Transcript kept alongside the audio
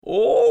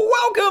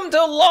Oh, welcome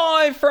to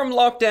Live from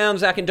Lockdown.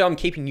 Zach and Dom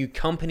keeping you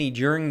company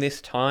during this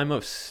time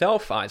of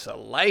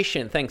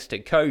self-isolation thanks to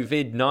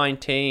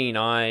COVID-19.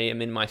 I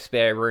am in my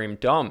spare room.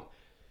 Dom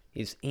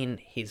is in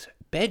his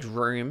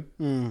bedroom.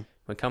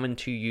 We're coming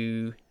to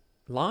you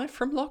live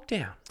from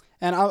lockdown.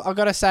 And I've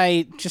got to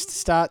say, just to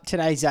start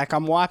today, Zach,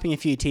 I'm wiping a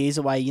few tears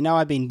away. You know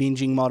I've been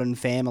binging Modern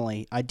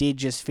Family. I did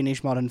just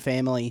finish Modern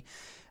Family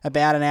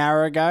about an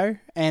hour ago,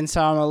 and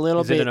so I'm a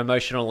little bit... Is it an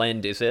emotional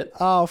end, is it?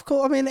 Oh, of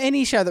course. I mean,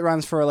 any show that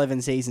runs for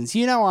 11 seasons,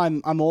 you know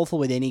I'm awful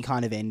with any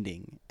kind of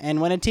ending.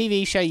 And when a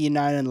TV show you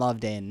know and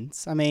loved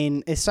ends, I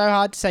mean, it's so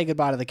hard to say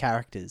goodbye to the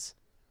characters.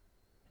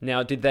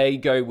 Now, did they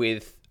go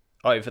with,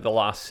 over the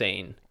last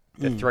scene,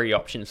 the three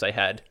options they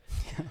had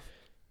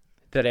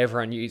that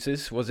everyone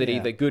uses? Was it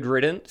either Good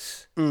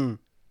Riddance,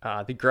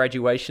 the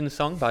Graduation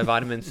Song by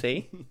Vitamin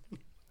C,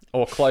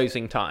 or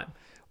Closing Time?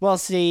 Well,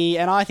 see,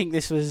 and I think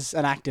this was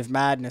an act of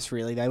madness,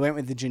 really. They went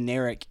with the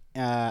generic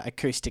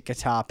acoustic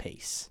guitar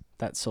piece.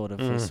 That sort of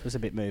was a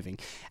bit moving.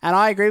 And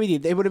I agree with you.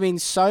 It would have been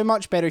so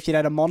much better if you'd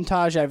had a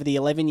montage over the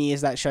 11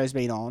 years that show's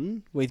been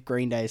on with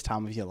Green Day's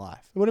Time of Your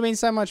Life. It would have been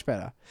so much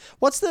better.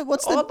 What's the... Oh,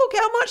 look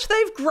how much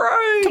they've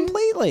grown.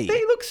 Completely. They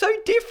look so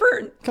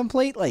different.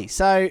 Completely.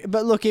 So,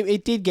 but look,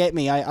 it did get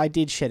me. I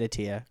did shed a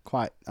tear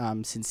quite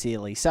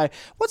sincerely. So,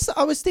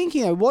 I was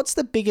thinking, what's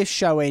the biggest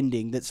show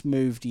ending that's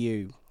moved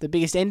you? The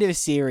biggest end of a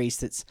series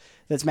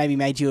that's maybe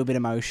made you a bit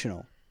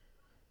emotional?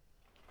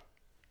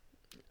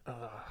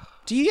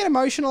 Do you get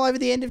emotional over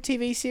the end of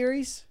TV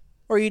series?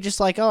 Or are you just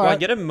like, I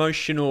get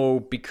emotional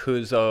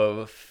because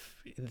of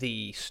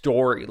the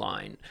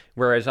storyline,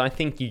 whereas I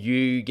think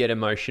you get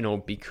emotional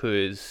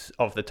because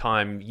of the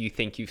time you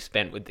think you've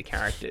spent with the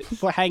characters.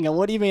 Well, hang on,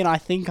 what do you mean I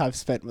think I've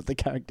spent with the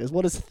characters?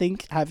 What does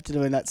think have to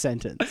do in that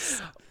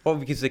sentence? Well,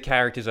 because the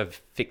characters are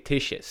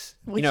fictitious.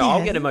 Well,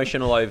 I'll get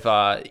emotional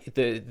over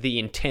the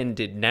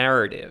intended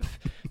narrative.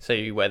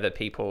 So whether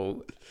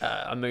people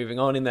are moving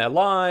on in their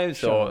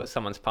lives or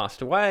someone's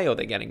passed away or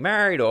they're getting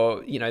married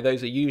or,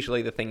 those are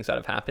usually the things that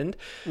have happened.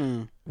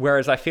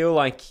 Whereas I feel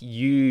like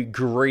you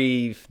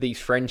grieve these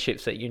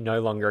friendships that you're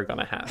no longer going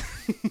to have.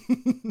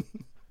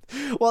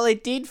 Well,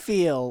 it did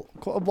feel,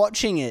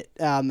 watching it,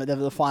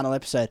 the final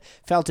episode,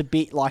 felt a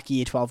bit like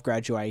Year 12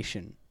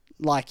 graduation.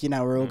 Like,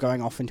 we're all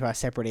going off into our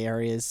separate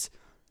areas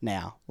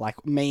now.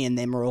 Like, me and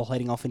them are all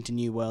heading off into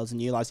new worlds and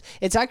new lives.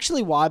 It's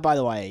actually why, by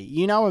the way,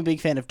 I'm a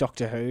big fan of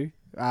Doctor Who,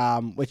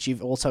 which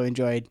you've also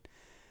enjoyed,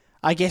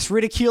 I guess,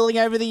 ridiculing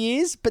over the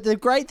years. But the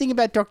great thing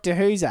about Doctor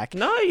Who, Zach...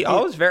 No,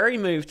 I was very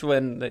moved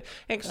when the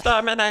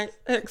exterminate.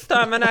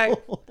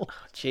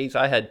 Jeez,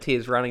 I had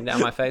tears running down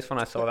my face when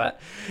I saw that.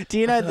 Do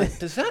you know...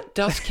 Does that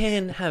dust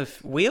can have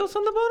wheels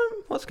on the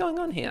bottom? What's going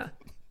on here?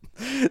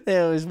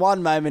 There was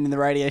one moment in the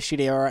radio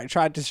studio where I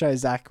tried to show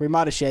Zach, we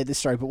might have shared this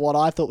story, but what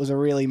I thought was a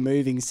really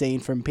moving scene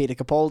from Peter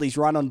Capaldi's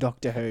run on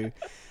Doctor Who.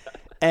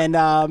 And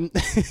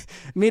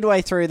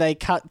midway through, they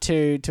cut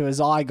to a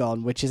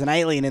Zygon, which is an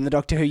alien in the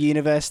Doctor Who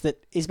universe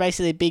that is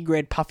basically a big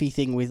red puffy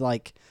thing with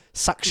like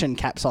suction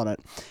caps on it.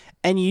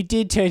 And you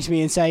did turn to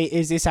me and say,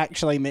 is this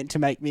actually meant to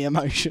make me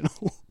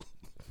emotional?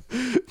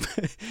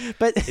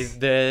 But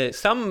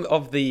some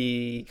of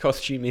the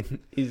costuming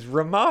is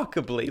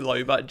remarkably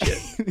low budget.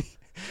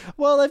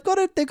 Well, they've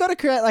got to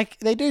create,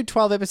 they do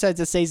 12 episodes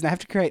a season. They have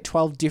to create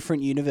 12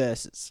 different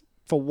universes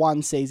for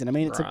one season. I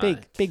mean, it's a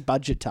big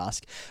budget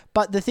task.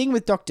 But the thing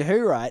with Doctor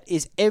Who, right,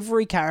 is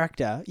every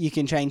character, you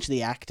can change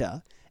the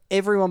actor.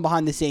 Everyone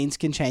behind the scenes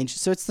can change.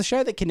 So it's the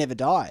show that can never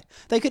die.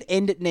 They could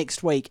end it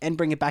next week and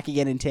bring it back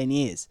again in 10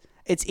 years.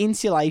 It's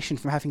insulation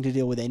from having to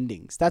deal with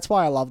endings. That's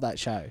why I love that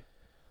show.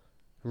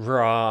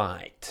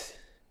 Right.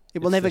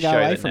 It will never go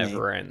away from me.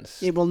 Never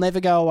ends. It will never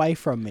go away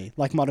from me,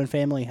 like Modern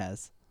Family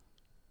has.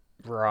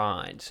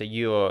 Right, so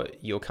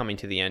you're coming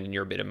to the end and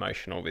you're a bit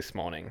emotional this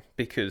morning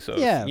because of,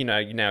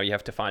 now you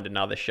have to find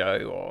another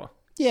show or...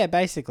 Yeah,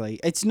 basically.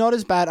 It's not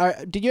as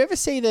bad. Did you ever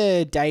see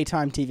the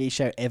daytime TV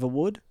show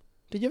Everwood?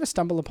 Did you ever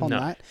stumble upon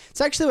that?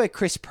 It's actually where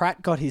Chris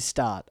Pratt got his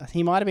start.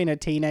 He might have been a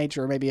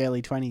teenager or maybe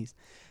early 20s.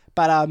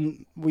 But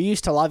we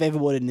used to love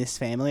Everwood in this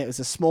family. It was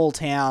a small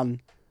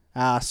town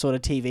sort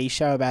of TV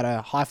show about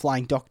a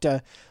high-flying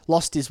doctor,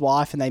 lost his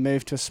wife and they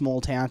moved to a small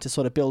town to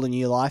sort of build a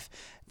new life.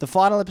 The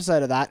final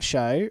episode of that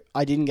show,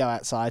 I didn't go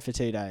outside for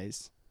 2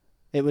 days.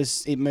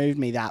 It moved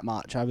me that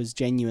much. I was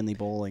genuinely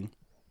bawling.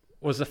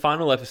 Was the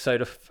final episode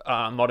of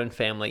Modern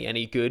Family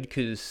any good?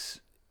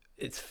 Because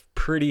it's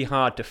pretty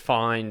hard to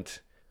find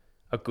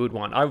a good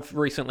one. I've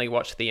recently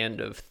watched the end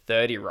of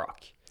 30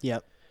 Rock.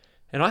 Yep.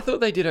 And I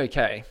thought they did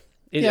okay.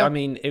 I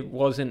mean, it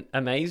wasn't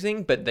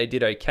amazing, but they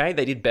did okay.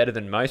 They did better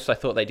than most. I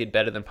thought they did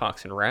better than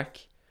Parks and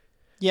Rec.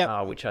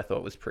 Yep. Which I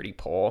thought was pretty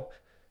poor.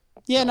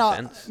 Yeah,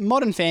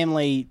 Modern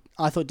Family,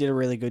 I thought did a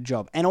really good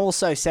job, and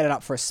also set it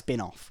up for a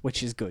spin-off,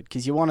 which is good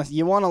because you want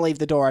to leave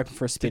the door open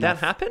for a spin-off.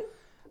 Did that happen?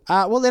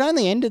 Well, it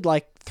only ended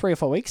like 3 or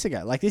 4 weeks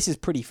ago. Like this is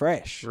pretty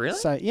fresh. Really?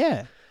 So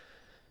yeah.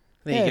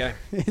 There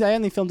you go. They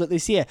only filmed it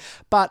this year,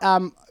 but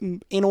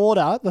in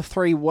order, the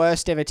 3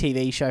 worst ever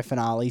TV show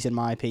finales, in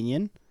my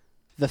opinion.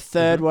 The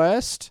third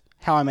worst,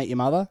 How I Met Your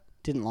Mother,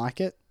 didn't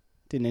like it.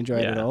 Didn't enjoy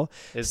it at all.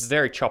 It's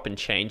very chop and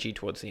changey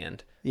towards the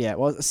end. Yeah,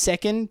 well,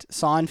 second,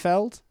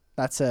 Seinfeld.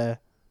 That's a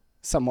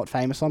somewhat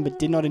famous one, but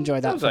did not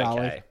enjoy that finale.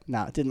 Okay.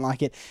 No, didn't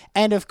like it.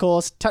 And, of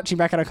course, touching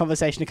back on our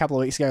conversation a couple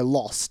of weeks ago,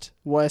 Lost.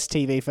 Worst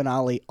TV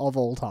finale of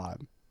all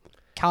time.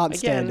 Can't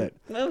stand it.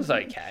 That was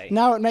okay.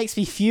 No, it makes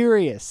me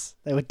furious.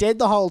 They were dead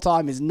the whole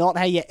time is not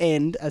how you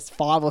end a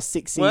 5 or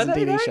 6 season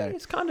TV show.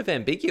 It's kind of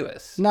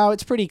ambiguous. No,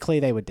 it's pretty clear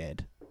they were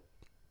dead.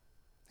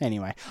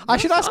 Anyway, I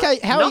should ask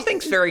how...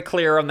 Nothing's very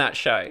clear on that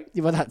show.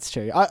 Well, that's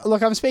true.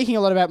 Look, I'm speaking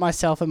a lot about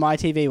myself and my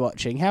TV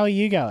watching. How are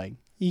you going?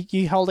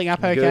 You holding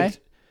up okay? Good.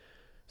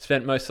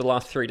 Spent most of the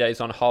last 3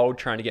 days on hold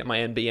trying to get my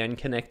NBN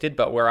connected,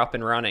 but we're up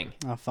and running.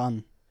 Oh,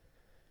 fun.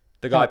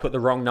 The guy put the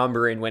wrong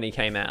number in when he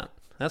came out.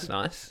 That's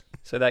nice.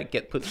 So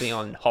that puts me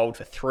on hold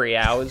for 3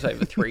 hours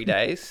over 3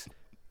 days.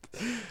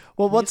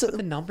 Well, put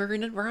the number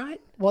in it right?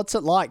 What's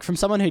it like from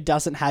someone who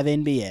doesn't have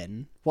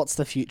NBN? What's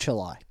the future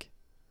like?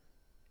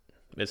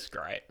 It's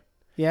great.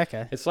 Yeah,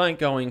 okay. It's like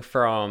going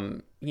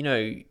from,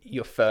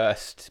 your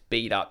first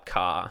beat up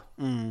car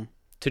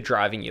to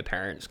driving your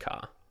parents'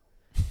 car.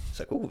 It's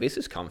like, oh, this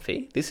is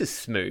comfy. This is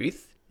smooth.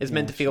 It's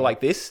meant to feel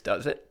like this,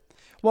 does it?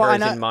 Well,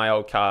 whereas in my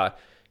old car,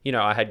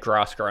 I had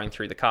grass growing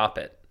through the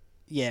carpet.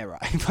 Yeah,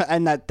 right.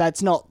 And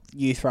that's not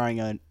you throwing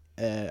a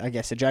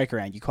joke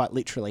around. You quite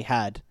literally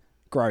had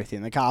growth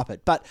in the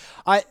carpet. But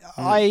I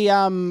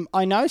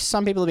know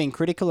some people have been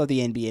critical of the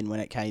NBN when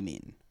it came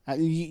in.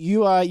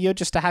 You're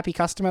just a happy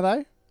customer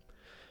though?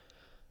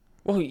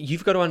 Well,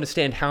 you've got to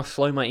understand how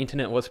slow my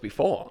internet was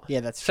before.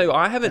 Yeah, that's true. So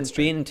I haven't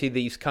been to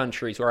these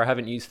countries, or I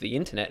haven't used the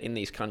internet in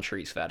these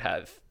countries that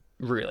have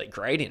really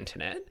great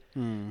internet.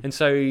 And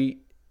so,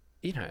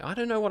 I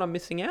don't know what I'm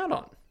missing out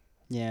on.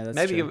 Yeah, that's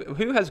Maybe true.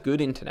 Who has good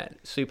internet,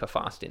 super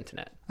fast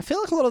internet? I feel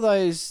like a lot of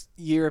those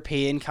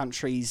European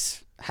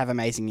countries have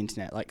amazing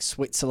internet, like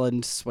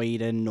Switzerland,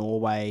 Sweden,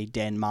 Norway,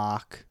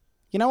 Denmark.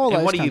 All those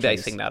And what are you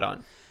countries. basing that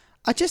on?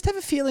 I just have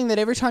a feeling that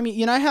every time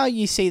you know how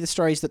you see the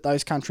stories that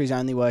those countries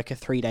only work a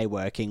 3-day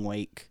working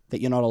week,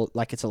 that you're not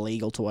like it's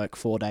illegal to work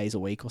 4 days a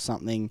week or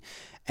something,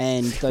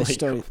 and those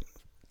stories.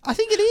 I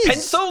think it is.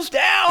 Pencils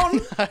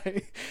down.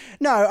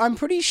 No, I'm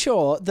pretty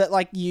sure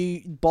that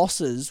you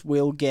bosses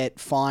will get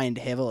fined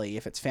heavily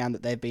if it's found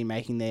that they've been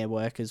making their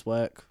workers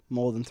work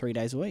more than 3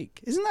 days a week.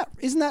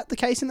 Isn't that the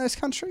case in those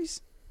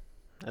countries?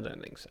 I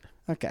don't think so.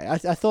 Okay, I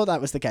thought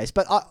that was the case,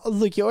 but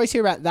look, you always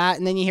hear about that,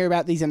 and then you hear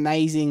about these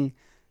amazing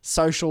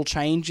social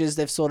changes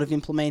they've sort of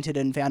implemented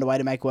and found a way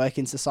to make work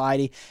in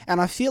society. And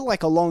I feel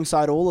like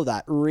alongside all of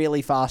that,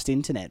 really fast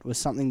internet was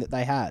something that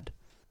they had.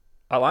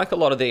 I like a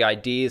lot of the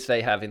ideas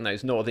they have in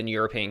those Northern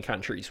European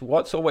countries.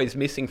 What's always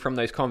missing from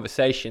those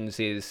conversations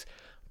is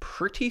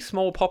pretty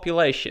small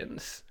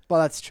populations.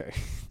 Well, that's true.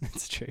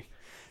 That's true.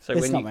 So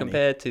when you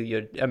compare to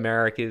your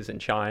Americas and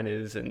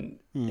Chinas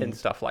and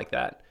stuff like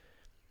that,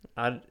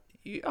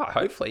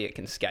 hopefully it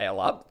can scale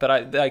up.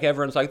 But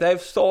everyone's like, they've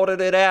sorted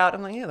it out.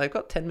 I'm like, yeah, they've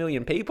got 10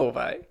 million people,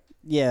 though.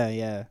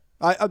 Yeah.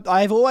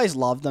 I've always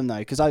loved them, though,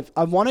 because I've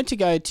wanted to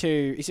go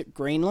to, is it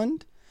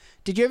Greenland?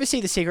 Did you ever see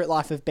The Secret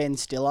Life of Ben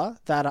Stiller?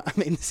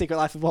 The Secret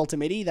Life of Walter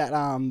Mitty, that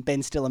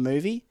Ben Stiller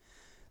movie?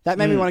 That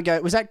made me want to go.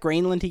 Was that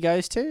Greenland he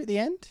goes to at the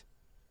end?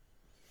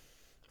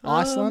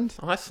 Iceland?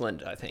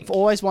 Iceland, I think. I've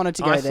always wanted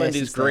to go there. Iceland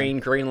is green,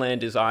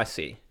 Greenland is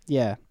icy.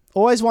 Yeah.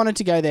 Always wanted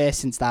to go there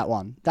since that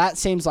one. That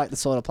seems like the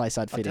sort of place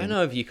I'd fit in. I don't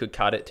know if you could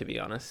cut it, to be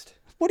honest.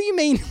 What do you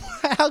mean?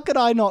 How could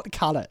I not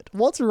cut it?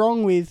 What's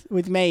wrong with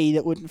me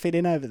that wouldn't fit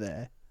in over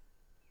there?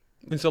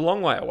 It's a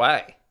long way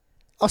away.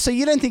 Oh, so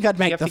you don't think I'd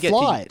make the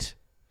flight?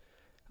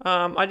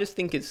 I just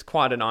think it's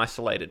quite an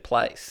isolated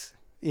place.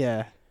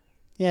 Yeah.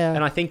 Yeah.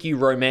 And I think you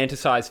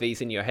romanticize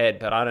these in your head,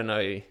 but I don't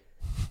know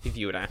if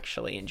you would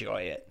actually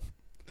enjoy it.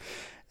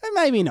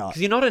 Maybe not.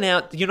 Because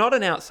you're not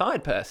an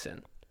outside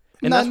person.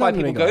 And that's why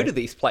people go to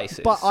these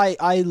places. But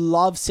I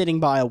love sitting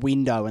by a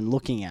window and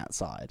looking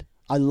outside.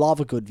 I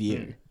love a good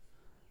view.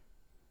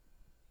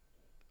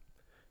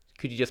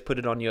 Could you just put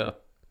it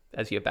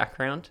as your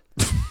background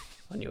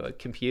on your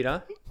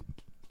computer?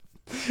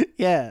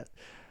 Yeah.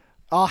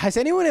 Oh, has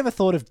anyone ever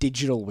thought of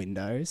digital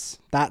windows?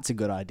 That's a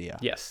good idea.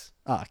 Yes.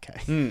 Oh,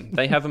 okay.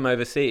 They have them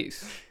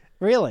overseas.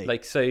 Really?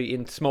 So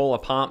in small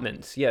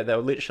apartments, they'll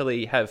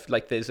literally have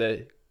there's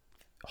a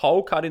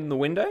hole cut in the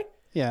window.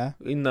 Yeah.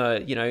 In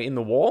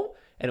the wall,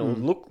 and it will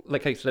look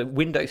like a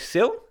window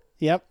sill.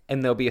 Yep.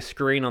 And there'll be a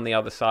screen on the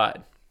other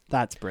side.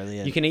 That's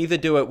brilliant. You can either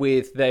do it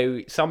with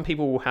some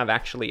people will have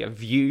actually a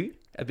view,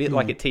 a bit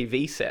like a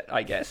TV set,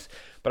 I guess.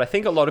 But I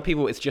think a lot of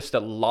people it's just a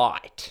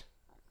light.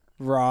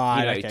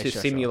 Right. To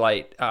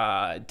simulate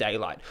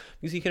daylight.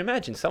 Because you can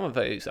imagine some of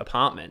those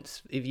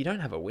apartments, if you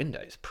don't have a window,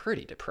 it's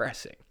pretty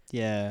depressing.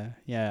 Yeah.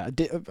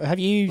 Have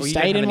you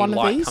stayed in one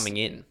of these? Coming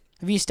in.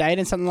 Have you stayed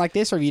in something like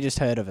this, or have you just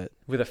heard of it?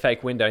 With a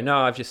fake window?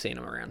 No, I've just seen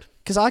them around.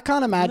 Because I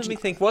can't imagine... Let me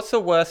think. What's the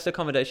worst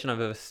accommodation I've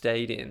ever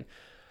stayed in?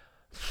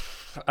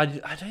 I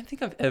don't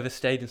think I've ever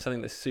stayed in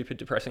something that's super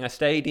depressing. I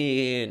stayed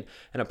in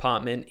an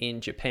apartment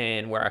in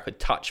Japan where I could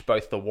touch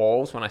both the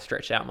walls when I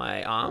stretched out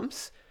my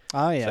arms.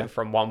 Oh, yeah. So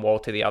from one wall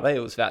to the other, it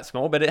was that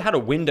small. But it had a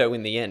window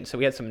in the end, so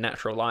we had some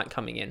natural light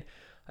coming in.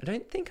 I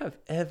don't think I've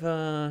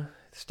ever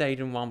stayed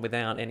in one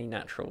without any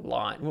natural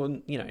light. Well,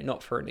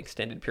 not for an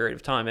extended period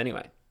of time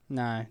anyway.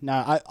 No,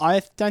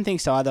 I don't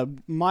think so either.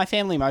 My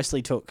family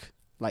mostly took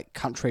like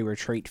country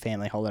retreat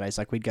family holidays.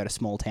 Like we'd go to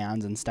small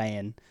towns and stay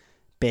in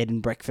bed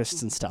and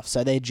breakfasts and stuff.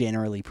 So they're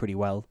generally pretty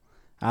well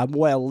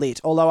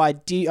lit. Although I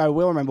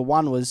will remember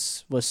one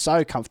was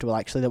so comfortable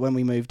actually that when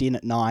we moved in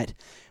at night,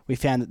 we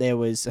found that there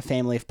was a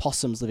family of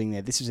possums living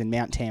there. This was in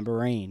Mount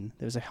Tamborine.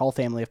 There was a whole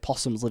family of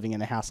possums living in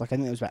the house. Like I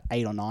think there was about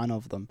 8 or 9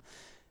 of them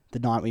the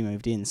night we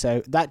moved in.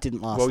 So that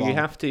didn't last long. Well, you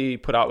have to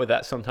put up with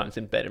that sometimes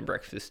in bed and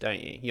breakfast, don't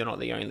you? You're not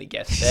the only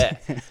guest there.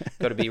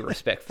 Got to be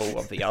respectful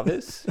of the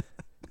others.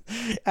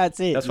 That's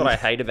it. That's what I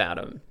hate about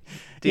them.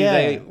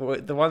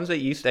 The ones that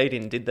you stayed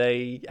in, did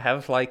they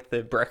have like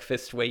the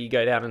breakfast where you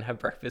go down and have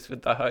breakfast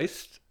with the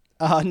host?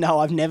 Oh, no,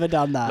 I've never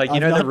done that. Like,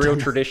 the real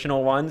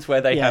traditional ones where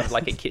they have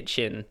like a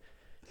kitchen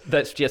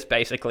that's just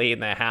basically in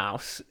their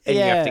house and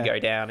you have to go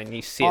down and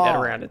you sit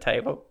around a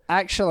table.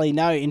 Actually,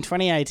 no. In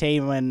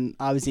 2018, when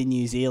I was in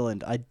New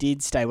Zealand, I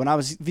did stay. When I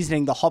was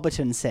visiting the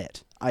Hobbiton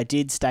set, I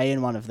did stay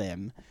in one of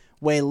them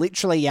where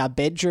literally our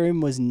bedroom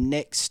was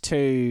next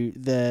to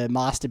the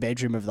master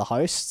bedroom of the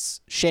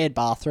hosts, shared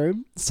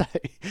bathroom.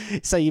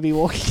 So you'd be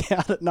walking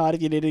out at night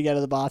if you needed to go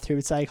to the bathroom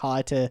and say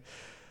hi to...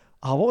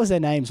 Oh, what was their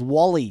names?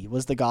 Wally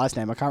was the guy's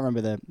name. I can't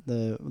remember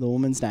the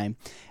woman's name.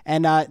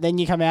 And then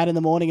you come out in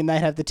the morning and they'd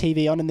have the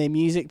TV on and their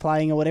music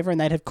playing or whatever,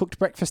 and they'd have cooked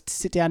breakfast to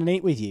sit down and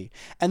eat with you.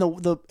 And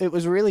it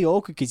was really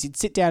awkward because you'd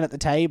sit down at the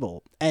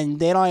table, and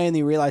then I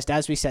only realised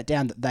as we sat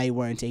down that they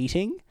weren't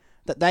eating,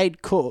 that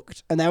they'd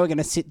cooked and they were going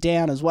to sit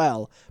down as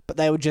well, but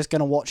they were just going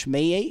to watch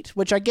me eat,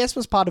 which I guess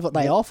was part of what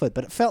they offered,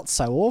 but it felt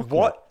so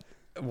awkward.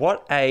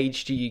 What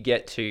age do you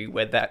get to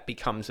where that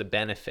becomes a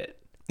benefit?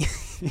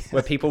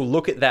 Where people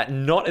look at that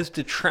not as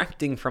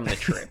detracting from the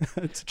trip,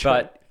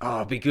 but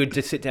it'd be good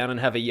to sit down and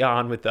have a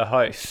yarn with the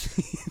host.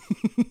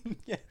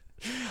 Yeah.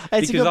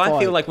 Because I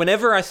feel like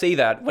whenever I see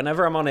that,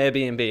 whenever I'm on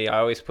Airbnb, I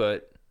always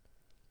put,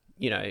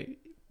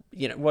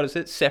 what is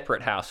it?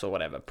 Separate house or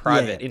whatever,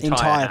 private,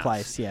 entire house.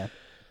 Place, yeah.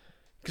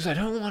 Because I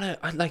don't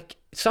want to,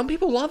 some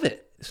people love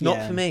it. It's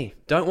not for me.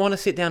 Don't want to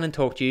sit down and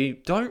talk to you.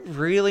 Don't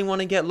really want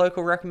to get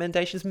local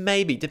recommendations.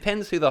 Maybe.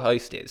 Depends who the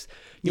host is.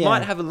 You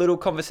might have a little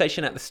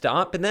conversation at the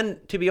start, but then,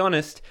 to be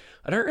honest,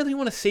 I don't really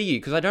want to see you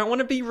because I don't want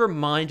to be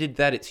reminded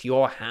that it's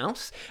your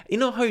house.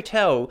 In a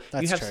hotel,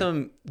 you have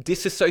some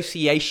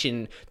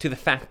disassociation to the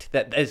fact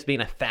that there's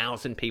been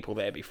 1,000 people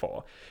there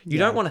before. You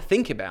don't want to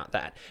think about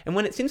that. And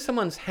when it's in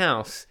someone's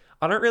house,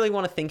 I don't really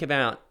want to think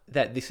about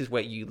that this is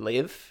where you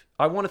live.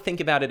 I want to think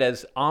about it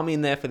as I'm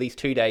in there for these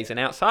 2 days, and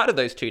outside of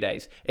those 2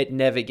 days, it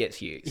never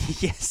gets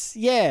used. Yes.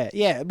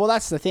 Yeah. Well,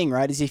 that's the thing,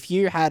 right? Is if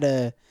you had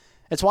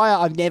it's why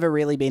I've never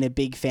really been a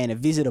big fan of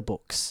visitor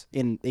books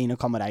in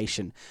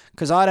accommodation,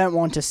 because I don't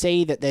want to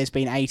see that there's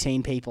been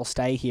 18 people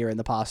stay here in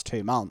the past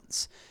 2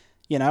 months.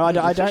 I don't...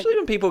 Especially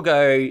when people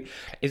go...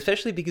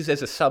 Especially because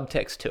there's a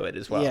subtext to it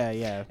as well.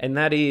 Yeah. And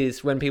that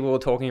is when people are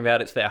talking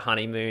about it's their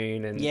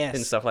honeymoon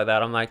and stuff like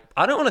that. I'm like,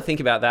 I don't want to think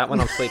about that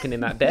when I'm sleeping in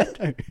that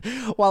bed.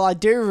 Well, I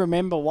do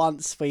remember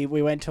once we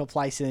went to a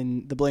place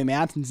in the Blue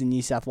Mountains in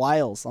New South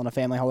Wales on a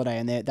family holiday,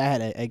 and they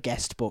had a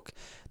guest book.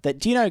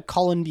 Do you know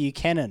Colin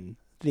Buchanan,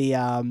 the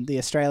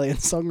Australian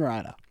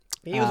songwriter?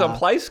 He was on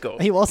Play School.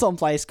 He was on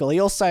Play School. He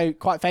also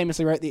quite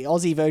famously wrote the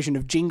Aussie version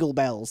of Jingle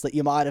Bells that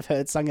you might have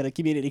heard sung at a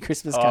community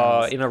Christmas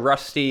carols. In a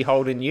rusty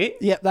Holden ute?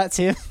 Yep, that's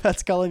him.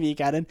 That's Colin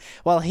Buchanan.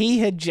 Well,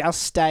 he had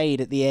just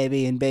stayed at the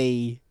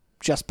Airbnb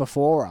just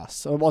before us.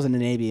 So it wasn't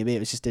an Airbnb, it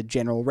was just a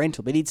general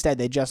rental, but he'd stayed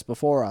there just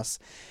before us.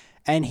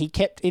 And he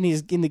kept, in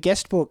the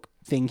guest book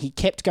thing, he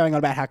kept going on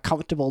about how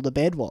comfortable the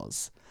bed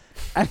was.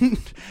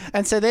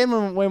 And so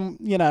then when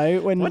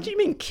What do you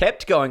mean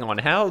kept going on?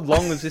 How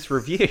long was this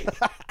review?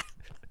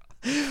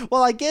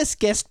 Well, I guess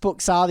guest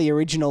books are the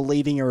original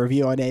leaving a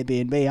review on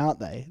Airbnb, aren't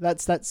they?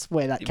 That's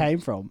where that came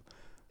from.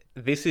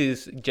 This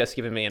is just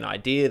giving me an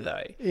idea,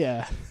 though.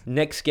 Yeah.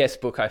 Next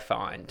guest book I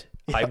find,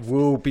 I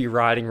will be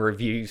writing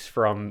reviews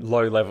from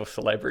low-level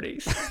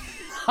celebrities.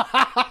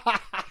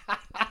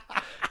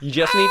 You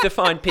just need to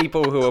find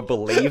people who are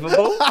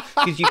believable,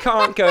 because you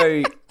can't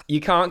go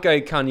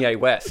Kanye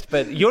West,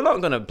 but you're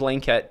not going to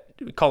blink at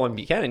Colin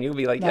Buchanan. You'll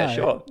be like,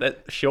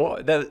 sure.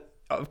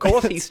 Of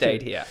course he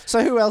stayed here.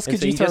 So who else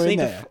could you throw in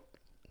there?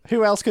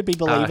 Who else could be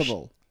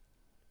believable?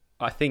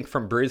 I think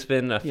from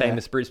Brisbane,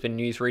 famous Brisbane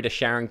newsreader,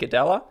 Sharon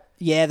Gadella.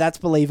 Yeah, that's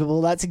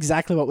believable. That's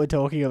exactly what we're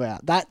talking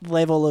about. That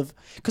level of...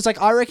 Because,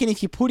 I reckon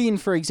if you put in,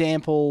 for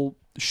example,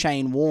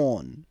 Shane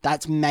Warne,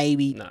 that's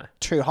maybe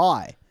too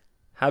high.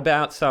 How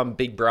about some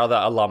Big Brother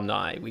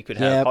alumni? We could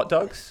have hot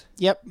dogs.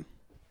 Yep.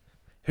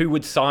 Who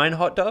would sign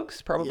hot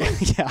dogs, probably?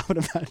 Yeah, I would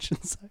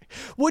imagine so.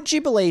 Would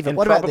you believe it? And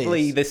what about this?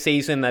 Probably the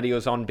season that he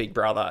was on Big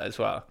Brother as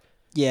well.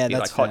 Yeah,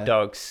 that's like fair. Hot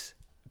dogs,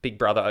 Big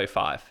Brother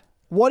 05.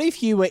 What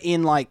if you were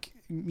in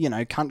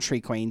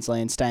country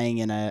Queensland staying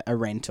in a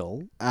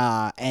rental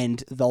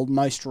and the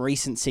most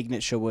recent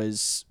signature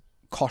was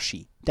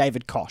Koshy,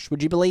 David Kosh?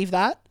 Would you believe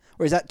that?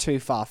 Or is that too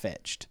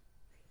far-fetched?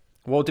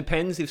 Well, it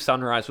depends if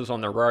Sunrise was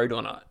on the road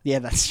or not. Yeah,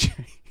 that's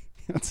true.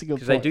 That's a good point.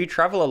 Because they do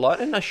travel a lot,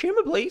 and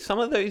assumably some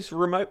of those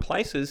remote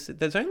places,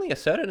 there's only a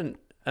certain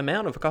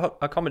amount of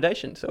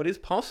accommodation, so it is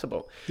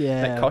possible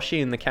that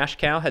Koshi and the cash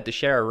cow had to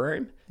share a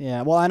room.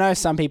 Yeah, well, I know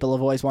some people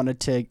have always wanted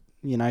to,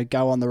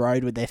 go on the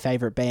road with their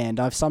favourite band.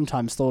 I've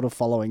sometimes thought of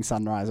following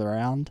Sunrise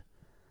around.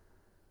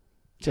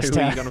 Just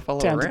who are you going to follow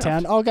town around? To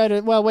town. I'll go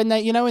to, when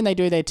they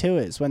do their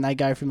tours, when they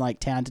go from like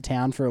town to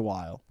town for a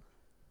while,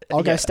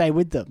 I'll go stay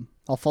with them.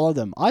 I'll follow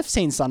them. I've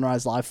seen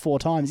Sunrise live 4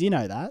 times, you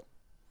know that.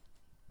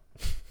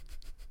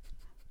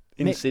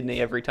 In Sydney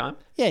every time?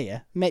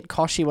 Yeah. Met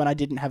Koshi when I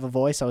didn't have a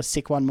voice. I was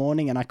sick one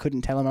morning and I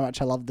couldn't tell him how much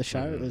I loved the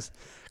show. It was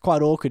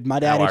quite awkward. My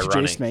dad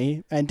introduced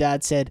me and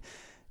Dad said,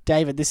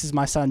 "David, this is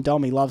my son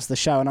Dom. He loves the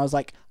show." And I was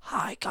like,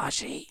 "Hi,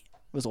 Koshi."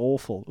 It was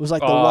awful. It was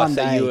like the one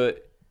day.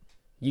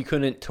 You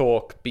couldn't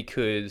talk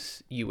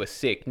because you were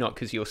sick, not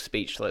because you were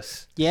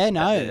speechless. Yeah,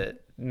 no.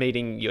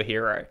 Meeting your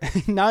hero.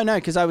 No,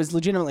 because I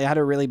had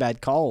a really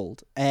bad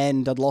cold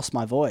and I'd lost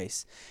my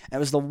voice. And it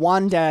was the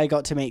one day I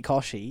got to meet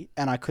Koshi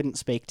and I couldn't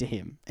speak to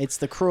him. It's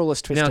the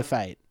cruelest twist of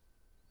fate.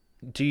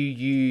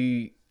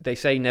 They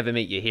say never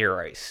meet your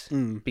heroes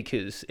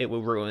because it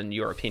will ruin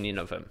your opinion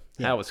of them.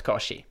 Yeah. How was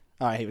Koshi?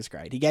 Oh, he was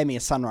great. He gave me a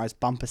Sunrise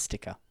bumper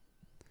sticker,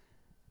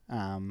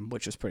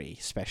 which was pretty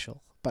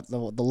special. But the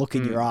look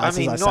in your eyes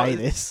as I say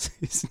this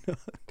is not...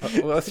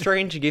 Well, a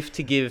strange gift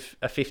to give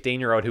a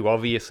 15-year-old who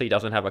obviously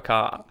doesn't have a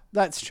car.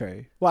 That's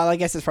true. Well, I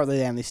guess it's probably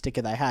the only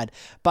sticker they had.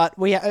 But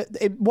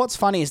what's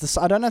funny is,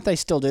 I don't know if they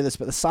still do this,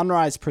 but the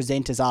Sunrise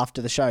presenters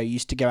after the show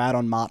used to go out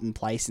on Martin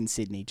Place in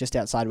Sydney, just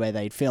outside where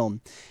they'd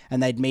film,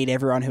 and they'd meet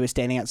everyone who was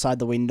standing outside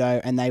the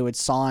window, and they would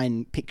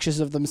sign pictures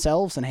of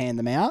themselves and hand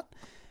them out.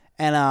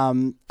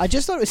 And I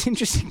just thought it was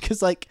interesting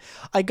because,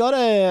 I got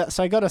a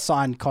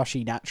signed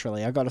Koshi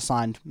naturally. I got a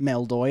signed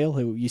Mel Doyle,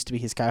 who used to be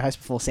his co-host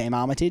before Sam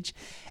Armitage,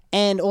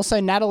 and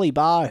also Natalie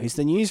Barr, who's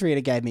the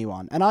newsreader, gave me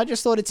one. And I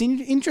just thought it's an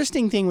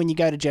interesting thing when you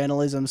go to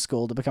journalism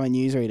school to become a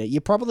newsreader.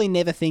 You probably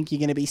never think you're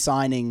going to be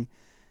signing,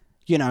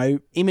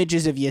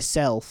 images of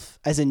yourself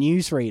as a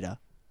newsreader.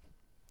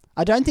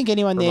 I don't think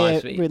anyone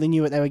there really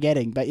knew what they were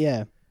getting, but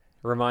yeah.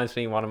 Reminds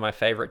me of one of my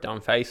favourite Don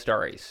Fay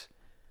stories.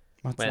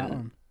 What's that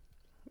one?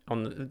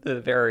 On the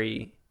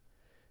very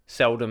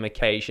seldom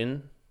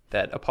occasion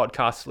that a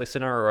podcast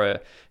listener or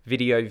a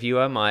video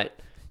viewer might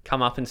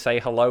come up and say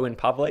hello in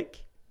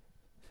public.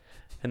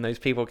 And those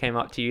people came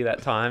up to you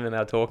that time and they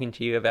were talking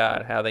to you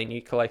about how they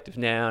knew Collective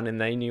Noun and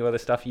they knew other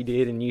stuff you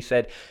did. And you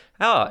said,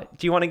 "Oh,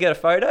 do you want to get a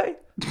photo?"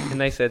 And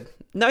they said,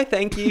 "No,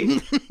 thank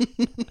you."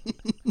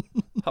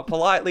 I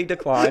politely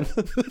decline.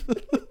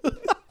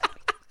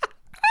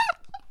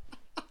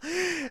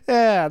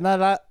 Yeah, no,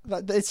 that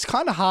it's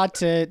kind of hard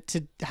to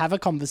have a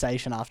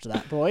conversation after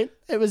that point.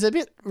 It was a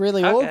bit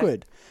really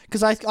awkward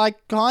because I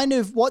kind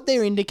of what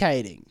they're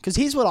indicating. Because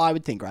here's what I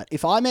would think, right?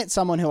 If I met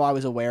someone who I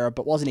was aware of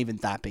but wasn't even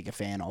that big a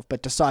fan of,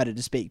 but decided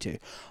to speak to,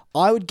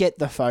 I would get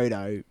the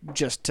photo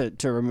just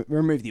to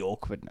remove the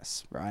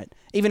awkwardness, right?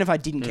 Even if I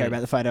didn't care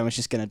about the photo, I was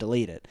just going to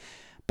delete it.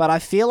 But I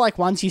feel like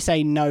once you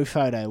say no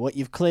photo, what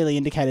you've clearly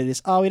indicated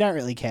is, we don't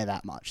really care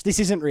that much. This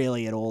isn't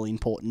really at all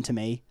important to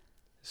me.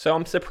 So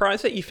I'm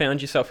surprised that you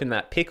found yourself in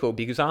that pickle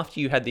because after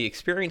you had the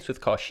experience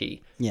with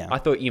Koshi, I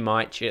thought you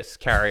might just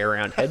carry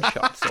around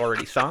headshots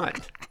already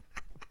signed.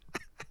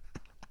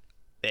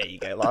 There you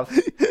go, love.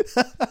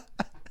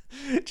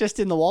 Just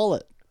in the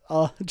wallet.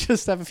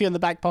 Just have a few in the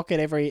back pocket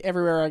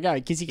everywhere I go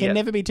because you can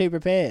never be too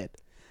prepared.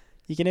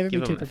 You can never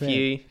be too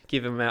prepared.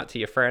 Give them out to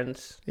your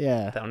friends.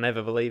 Yeah. They'll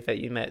never believe that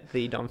you met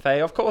the Don Fay.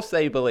 Of course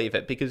they believe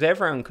it because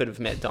everyone could have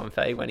met Don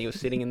Fay when he was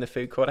sitting in the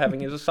food court having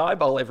his acai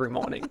bowl every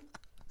morning.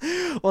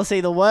 Well,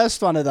 see, the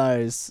worst one of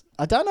those,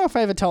 I don't know if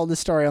I ever told this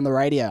story on the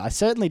radio. I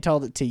certainly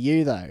told it to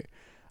you, though,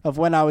 of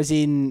when I was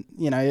in,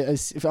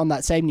 on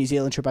that same New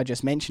Zealand trip I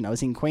just mentioned, I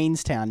was in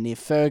Queenstown near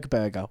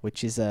Fergburger,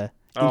 which is a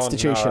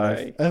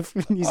institution of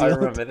New Zealand. I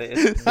remember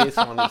this. This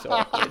one is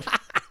awkward.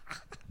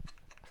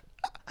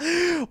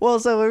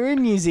 Well, so we're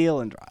in New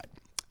Zealand, right?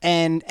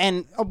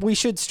 And we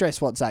should stress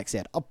what Zach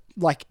said.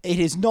 It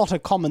is not a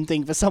common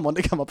thing for someone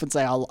to come up and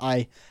say,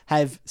 I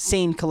have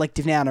seen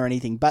Collective Noun or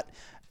anything, but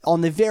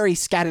on the very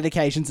scattered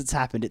occasions it's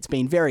happened, it's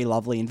been very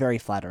lovely and very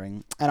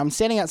flattering. And I'm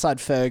standing outside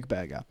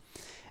Fergburger,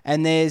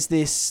 and there's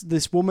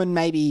this woman,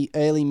 maybe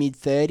early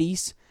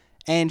mid-30s,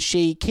 and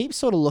she keeps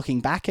sort of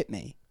looking back at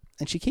me.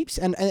 And she keeps...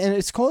 And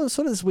it's sort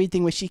of this weird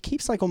thing where she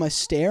keeps, almost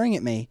staring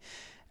at me.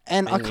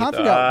 And I can't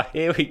figure out...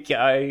 Here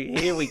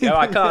we go.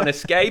 I can't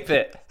escape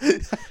it.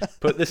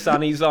 Put the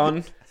sunnies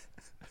on.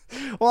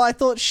 Well, I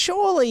thought,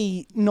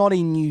 surely not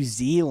in New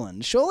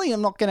Zealand. Surely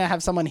I'm not going to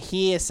have someone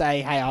here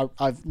say, "Hey,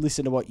 I've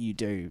listened to what you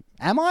do."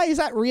 Am I? Is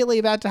that really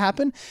about to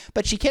happen?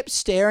 But she kept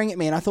staring at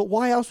me, and I thought,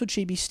 why else would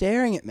she be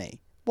staring at me?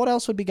 What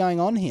else would be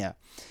going on here?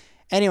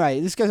 Anyway,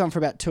 this goes on for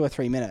about 2 or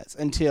 3 minutes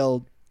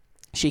until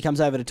she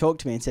comes over to talk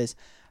to me and says,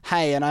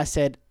 "Hey," and I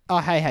said, "Oh,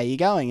 hey, how you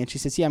going?" And she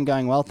says, "Yeah, I'm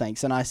going well,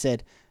 thanks." And I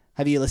said,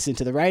 "Have you listened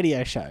to the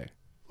radio show?"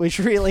 Which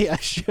really I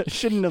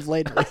shouldn't have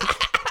led with.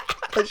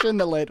 I shouldn't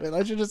have led with.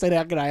 I should have said,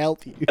 "How can I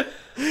help you?"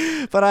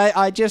 But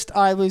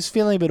I was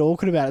feeling a bit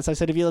awkward about it, so I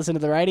said, "Have you listened to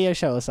the radio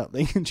show or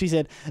something?" And she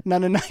said, "No,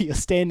 you're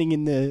standing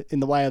in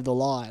the way of the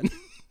line."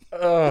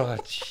 Oh,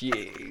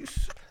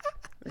 jeez.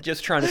 I'm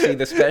just trying to see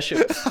the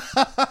specials.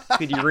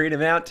 Could you read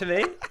them out to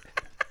me?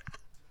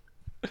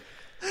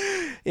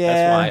 Yeah.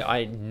 That's why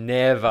I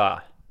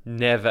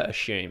never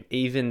assume.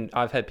 Even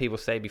I've had people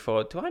say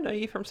before, "Do I know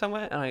you from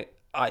somewhere?" And I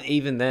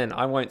even then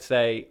I won't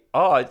say,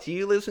 "Oh, do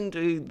you listen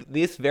to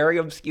this very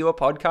obscure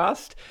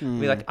podcast?"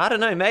 Be like, "I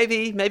don't know,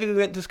 maybe we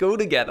went to school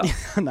together."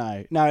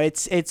 No,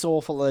 it's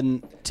awful,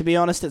 and to be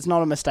honest, it's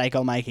not a mistake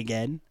I'll make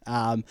again.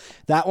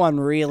 That one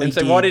really. And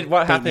so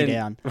what happened?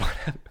 Down.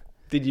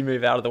 Did you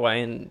move out of the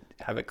way and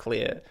have it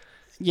clear?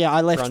 Yeah,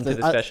 I left run to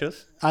the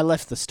specials. I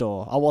left the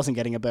store. I wasn't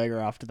getting a burger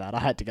after that. I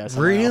had to go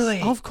somewhere Really?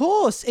 else. Of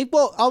course.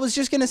 Well, I was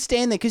just going to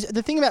stand there because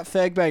the thing about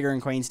Ferg Burger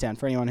in Queenstown,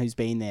 for anyone who's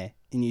been there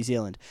in New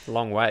Zealand,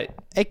 long wait.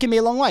 It can be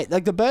a long wait.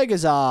 Like the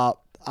burgers are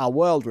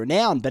world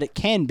renowned, but it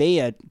can be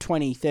a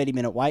 20, 30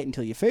 minute wait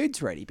until your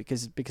food's ready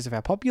because of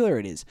how popular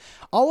it is.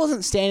 I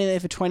wasn't standing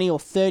there for 20 or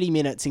 30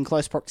 minutes in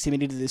close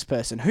proximity to this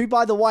person, who,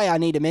 by the way, I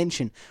need to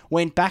mention,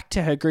 went back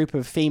to her group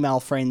of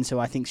female friends who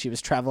I think she was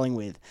travelling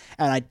with,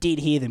 and I did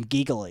hear them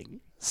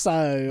giggling.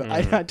 So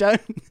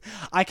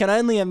I can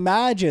only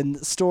imagine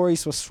that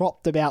stories were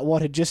swapped about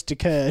what had just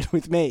occurred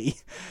with me.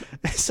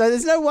 So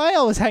there's no way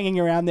I was hanging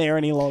around there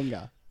any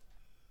longer.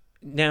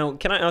 Now,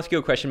 can I ask you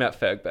a question about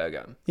Ferg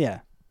Burger? Yeah.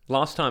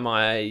 Last time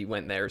I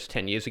went there was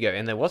 10 years ago,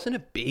 and there wasn't a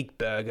big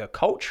burger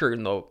culture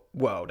in the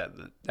world at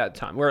that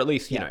time, or at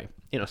least, you know,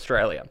 in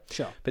Australia.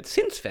 Sure. But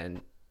since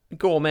then,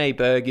 gourmet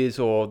burgers,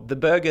 or the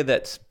burger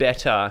that's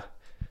better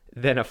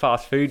than a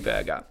fast food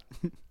burger,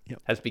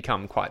 has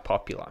become quite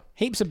popular.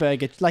 Heaps of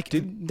burger, like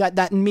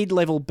that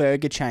mid-level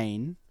burger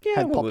chain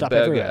had popped up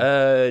Burger everywhere.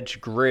 Urge,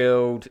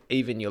 Grilled,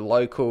 even your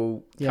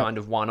local kind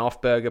of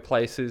one-off burger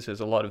places, there's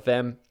a lot of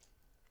them.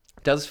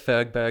 Does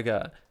Ferg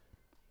Burger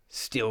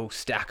still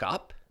stack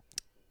up?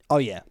 Oh,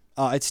 yeah.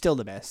 It's still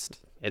the best.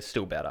 It's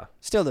still better.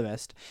 Still the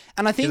best.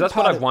 And I think that's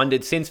what I've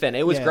wondered since then.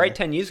 It was great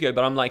 10 years ago,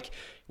 but I'm like,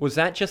 was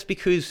that just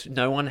because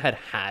no one had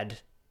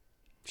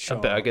a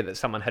burger that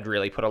someone had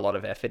really put a lot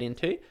of effort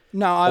into?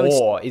 No,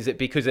 or is it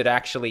because it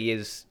actually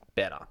is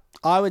better?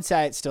 I would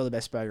say it's still the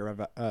best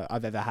burger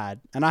I've ever had.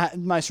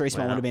 And most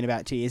recent one would have been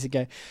about 2 years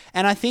ago.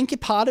 And I think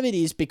part of it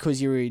is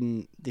because you're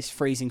in this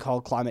freezing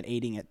cold climate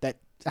eating it, that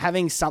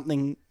having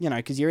something,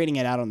 because you're eating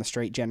it out on the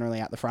street generally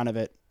out the front of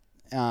it.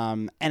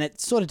 And it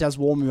sort of does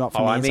warm you up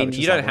from the inside. I mean,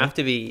 you don't have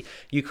to be...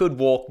 You could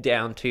walk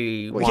down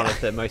to one of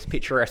the most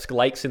picturesque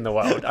lakes in the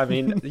world. I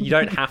mean, you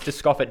don't have to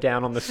scoff it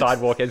down on the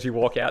sidewalk as you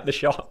walk out the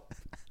shop.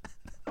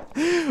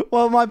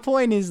 Well, my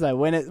point is though,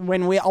 when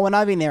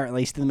I've been there at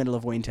least in the middle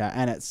of winter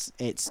and it's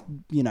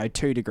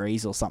 2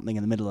 degrees or something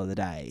in the middle of the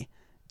day,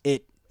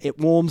 it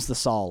warms the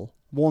soul,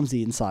 warms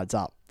the insides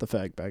up, the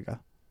Ferg Burger.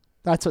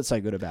 That's what's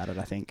so good about it,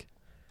 I think.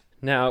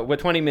 Now, we're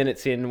 20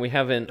 minutes in. We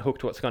haven't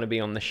hooked what's going to be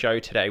on the show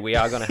today. We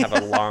are going to have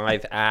a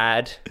live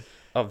ad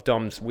of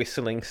Dom's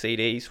whistling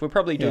CDs. We'll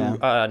probably do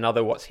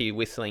another What's He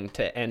Whistling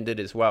to end it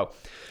as well.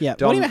 Yeah.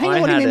 Dom,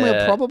 what do you mean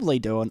we'll probably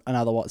do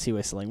another What's He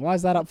Whistling? Why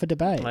is that up for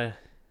debate?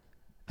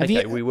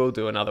 We will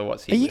do another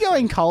What's He Whistling. Are you Whistling.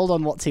 going cold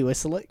on What's He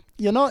Whistling?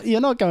 You're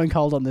not going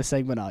cold on this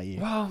segment, are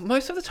you? Well,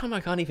 most of the time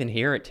I can't even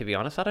hear it, to be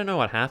honest. I don't know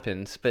what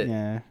happens, but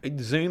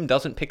Zoom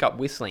doesn't pick up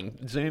whistling.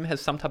 Zoom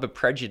has some type of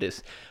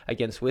prejudice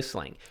against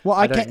whistling. Well,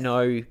 I don't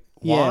know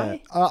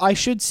why. Yeah, I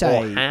should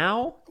say. Or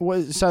how?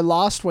 So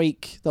last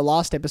week, the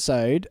last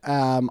episode,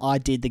 I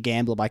did The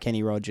Gambler by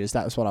Kenny Rogers.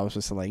 That was what I was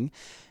whistling.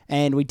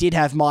 And we did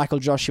have Michael,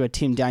 Joshua,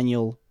 Tim,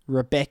 Daniel,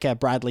 Rebecca,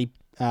 Bradley,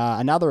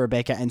 another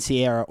Rebecca, and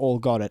Sierra all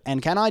got it.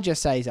 And can I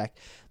just say, Zach,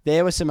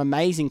 there were some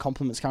amazing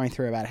compliments coming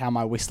through about how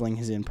my whistling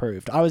has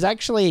improved. I was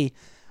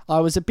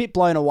a bit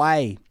blown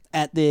away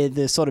at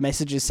the sort of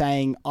messages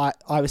saying I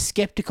was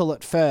skeptical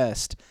at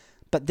first,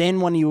 but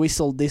then when you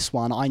whistled this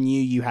one, I knew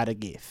you had a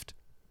gift.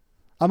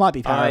 I might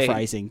be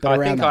paraphrasing, but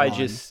around that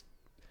line.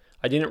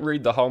 I didn't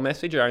read the whole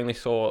message. I only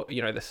saw,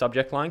 the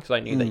subject line because I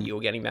knew that you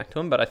were getting back to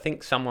him. But I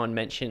think someone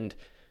mentioned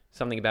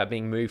something about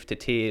being moved to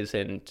tears,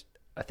 and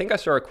I think I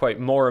saw a quote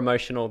more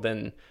emotional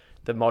than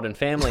the Modern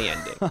Family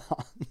ending.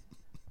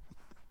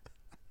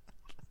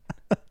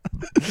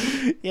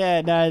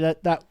 Yeah, no,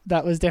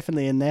 that was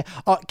definitely in there.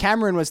 Oh,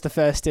 Cameron was the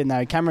first in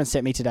though. Cameron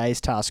sent me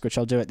today's task, which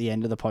I'll do at the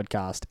end of the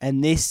podcast.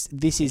 And this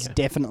is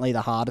definitely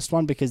the hardest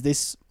one because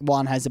this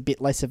one has a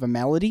bit less of a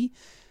melody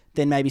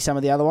than maybe some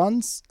of the other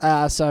ones.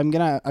 So I'm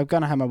gonna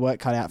have my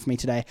work cut out for me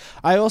today.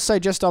 I also,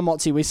 just on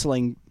Motsy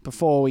whistling,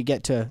 before we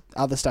get to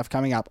other stuff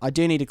coming up, I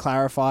do need to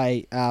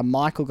clarify.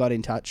 Michael got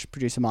in touch.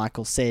 Producer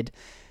Michael said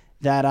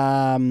that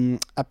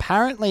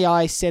apparently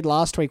I said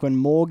last week when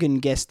Morgan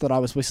guessed that I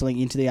was whistling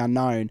Into the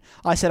Unknown,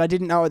 I said I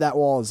didn't know what that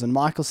was, and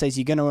Michael says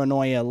you're going to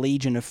annoy a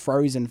legion of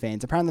Frozen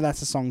fans. Apparently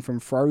that's a song from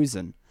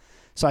Frozen.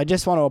 So I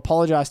just want to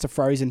apologise to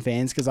Frozen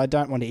fans because I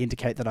don't want to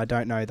indicate that I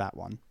don't know that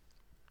one.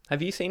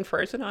 Have you seen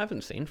Frozen? I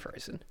haven't seen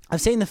Frozen. I've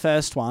seen the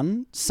first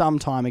one some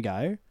time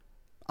ago.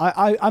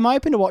 I'm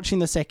open to watching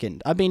the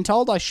second. I've been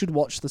told I should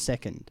watch the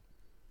second.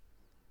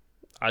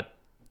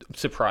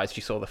 surprised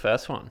you saw the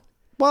first one.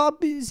 Well,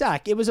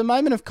 Zach, it was a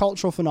moment of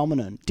cultural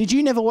phenomenon. Did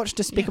you never watch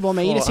Despicable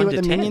Me to see what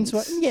the Minions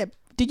were? Yeah.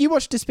 Did you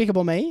watch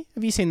Despicable Me?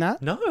 Have you seen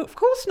that? No, of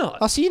course not.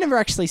 Oh, so you never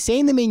actually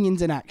seen the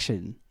Minions in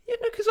action? Yeah,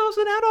 no, because I was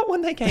an adult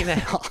when they came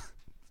out.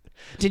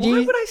 Why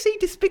would I see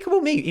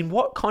Despicable Me? In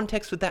what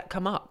context would that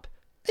come up?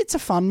 It's a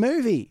fun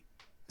movie.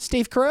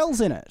 Steve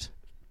Carell's in it.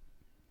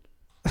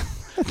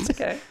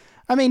 Okay.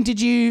 I mean, did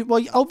you...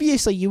 Well,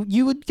 obviously,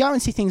 you would go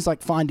and see things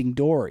like Finding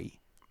Dory.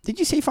 Did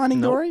you see Finding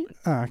Dory?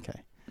 Oh,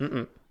 okay.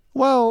 Mm-mm.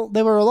 Well,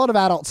 there were a lot of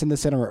adults in the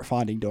cinema at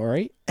Finding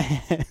Dory.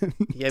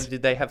 Yeah,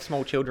 did they have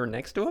small children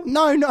next to them?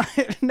 No.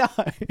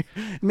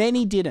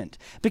 Many didn't.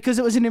 Because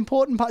it was an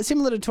important part...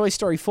 Similar to Toy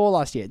Story 4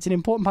 last year. It's an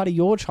important part of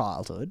your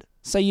childhood.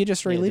 So you're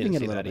just reliving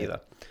it a little bit.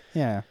 Either.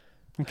 Yeah.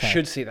 Okay.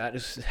 Should see that.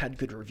 It had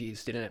good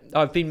reviews, didn't it?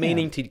 I've been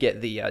meaning to get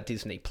the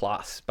Disney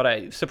Plus,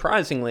 but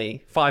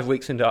surprisingly, 5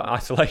 weeks into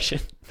isolation,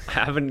 I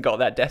haven't got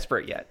that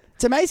desperate yet.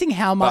 It's amazing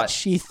how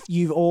much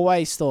you've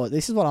always thought,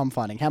 this is what I'm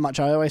finding, how much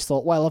I always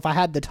thought, well, if I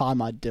had the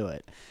time, I'd do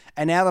it.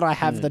 And now that I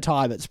have the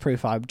time, it's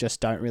proof I just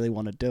don't really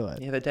want to do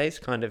it. Yeah, the days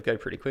kind of go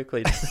pretty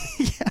quickly.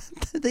 Yeah,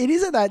 it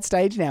is at that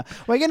stage now.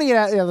 We're going to get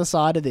out the other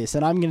side of this,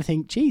 and I'm going to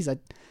think, geez, I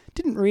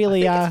didn't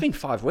really... I think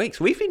it's been 5 weeks.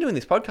 We've been doing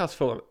this podcast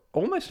for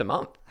almost a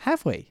month.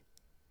 Have we?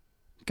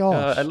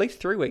 Gosh. At least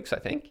 3 weeks, I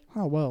think.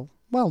 Oh,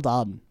 well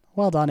done.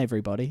 Well done,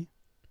 everybody.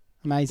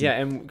 Amazing. Yeah,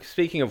 and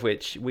speaking of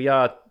which, we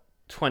are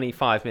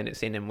 25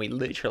 minutes in and we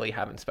literally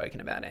haven't spoken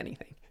about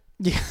anything.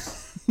 Yeah.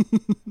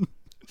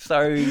 So,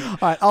 all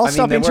right, I'll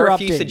stop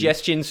interrupting.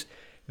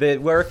 There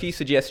were a few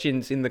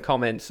suggestions in the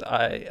comments.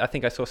 I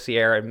think I saw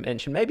Sierra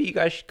mention maybe you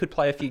guys could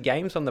play a few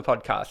games on the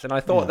podcast. And I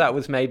thought that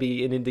was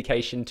maybe an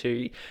indication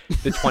to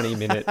the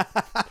 20-minute...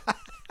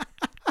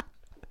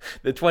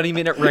 The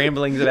 20-minute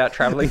ramblings about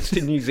travelling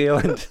to New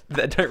Zealand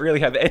that don't really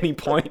have any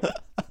point.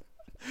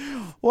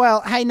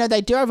 Well, hey, no, they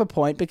do have a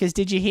point, because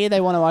did you hear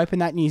they want to open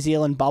that New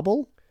Zealand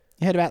bubble?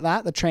 You heard about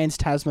that? The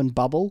Trans-Tasman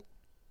bubble?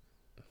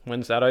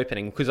 When's that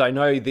opening? Because I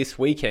know this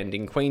weekend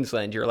in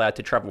Queensland, you're allowed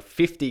to travel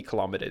 50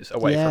 kilometres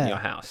away from your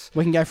house.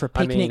 We can go for a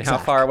picnic. I mean, how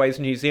far away is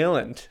New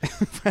Zealand?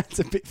 That's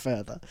a bit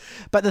further.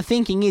 But the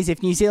thinking is,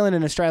 if New Zealand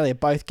and Australia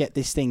both get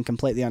this thing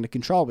completely under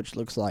control, which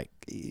looks like,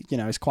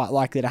 is quite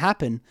likely to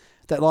happen,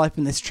 that they'll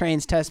open this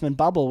Trans-Tasman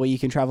bubble where you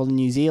can travel to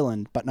New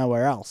Zealand but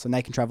nowhere else, and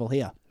they can travel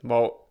here.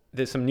 Well,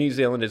 there's some New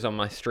Zealanders on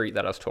my street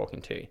that I was talking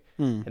to,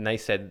 and they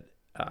said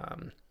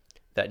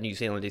that New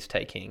Zealand is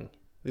taking,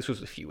 this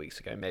was a few weeks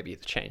ago, maybe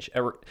it's changed,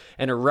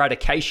 an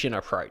eradication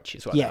approach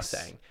is what they were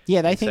saying.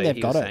 Yeah, they think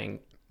they've got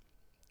it.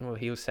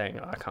 He was saying,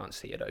 I can't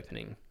see it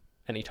opening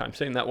anytime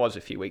soon. That was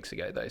a few weeks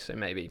ago, though, so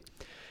maybe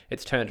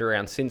it's turned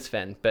around since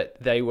then. But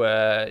they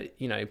were,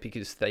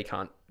 because they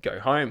can't go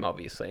home,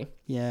 obviously.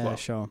 Yeah, well,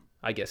 sure.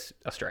 I guess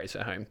Australia's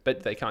at home,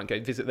 but they can't go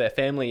visit their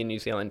family in New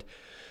Zealand.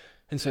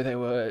 And so they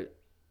were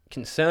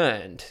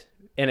concerned.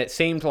 And it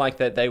seemed like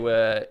that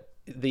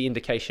the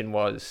indication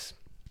was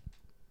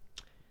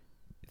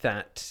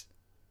that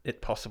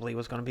it possibly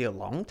was going to be a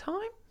long time?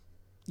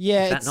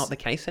 Yeah. Is that not the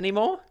case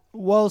anymore?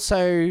 Well,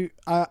 so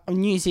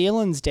New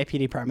Zealand's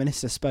Deputy Prime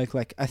Minister spoke,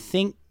 I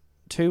think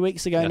 2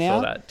 weeks ago now. I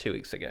saw that 2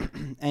 weeks ago.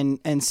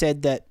 And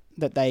said that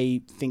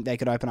they think they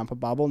could open up a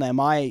bubble. Now,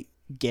 my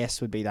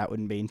guess would be that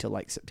wouldn't be until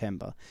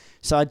September.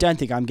 So I don't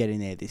think I'm getting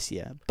there this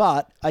year.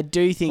 But I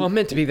do think... Well, I'm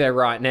meant to be there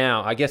right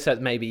now. I guess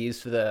that maybe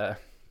is the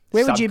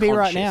Where would you be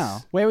right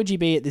now? Where would you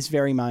be at this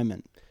very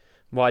moment?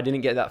 Well, I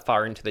didn't get that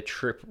far into the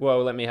trip.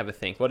 Well, let me have a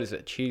think. What is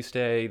it?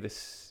 Tuesday? We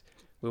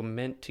were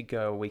meant to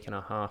go a week and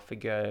a half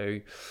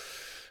ago.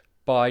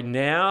 By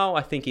now,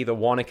 I think either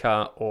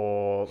Wanaka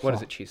or... What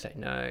is it, Tuesday?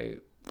 No.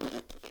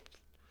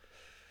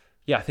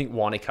 Yeah, I think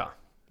Wanaka.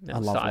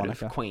 Outside of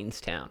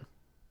Queenstown.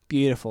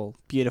 Beautiful,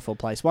 beautiful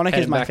place.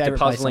 Wanaka's my favourite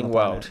place. Puzzling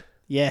World.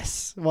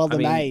 Yes, well,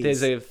 maze.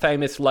 There's a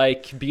famous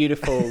lake,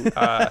 beautiful,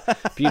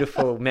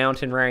 beautiful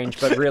mountain range,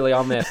 but really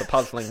I'm there for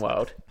Puzzling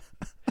World.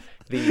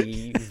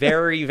 The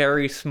very,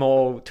 very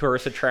small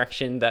tourist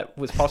attraction that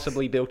was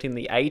possibly built in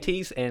the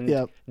 80s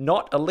and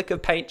not a lick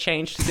of paint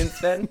changed since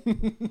then.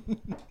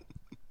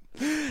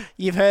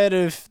 You've heard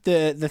of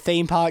the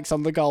theme parks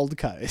on the Gold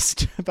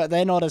Coast, but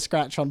they're not a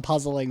scratch on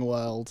Puzzling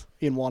World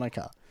in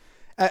Wanaka.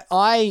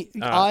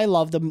 I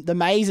love the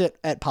maze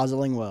at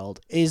Puzzling World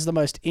is the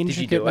most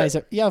intricate maze.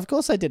 Yeah, of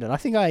course I did it. I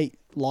think I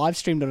live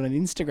streamed it on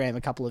Instagram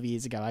a couple of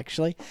years ago,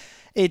 actually.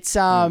 It's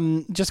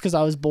just because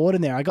I was bored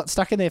in there. I got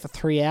stuck in there for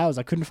 3 hours.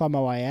 I couldn't find my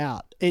way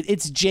out.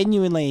 It's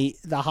genuinely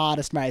the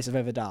hardest maze I've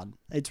ever done.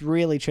 It's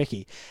really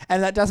tricky.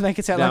 And that does make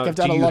it sound like I've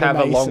done a lot of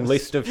mazes. Do you have a long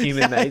list of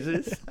human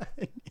mazes?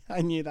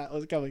 I knew that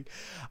was coming.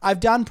 I've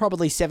done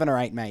probably 7 or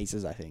 8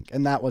 mazes, I think,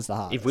 and that was the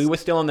hardest. If we were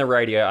still on the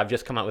radio, I've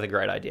just come up with a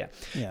great idea.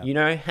 Yeah. You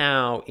know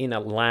how in a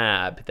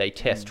lab they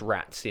test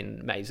rats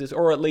in mazes,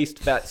 or at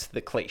least that's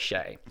the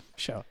cliche.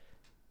 Sure.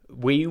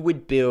 We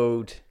would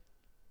build,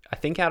 I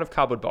think out of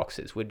cardboard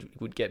boxes,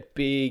 would get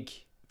big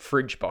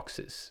fridge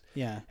boxes.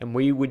 Yeah. And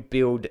we would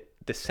build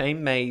the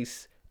same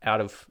maze out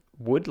of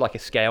wood, like a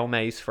scale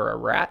maze for a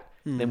rat,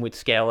 then we'd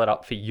scale it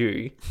up for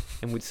you,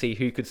 and we'd see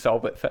who could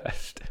solve it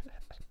first.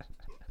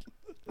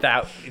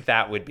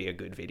 That would be a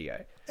good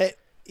video. It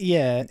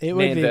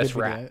would be a good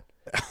video.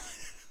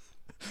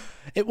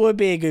 It would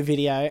be a good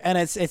video, and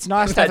it's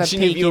nice to have a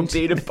peek if you were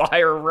beaten by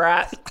a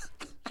rat.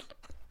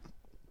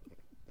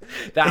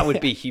 That would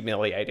be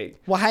humiliating.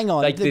 Well, hang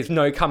on. Like, there's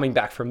no coming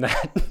back from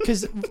that.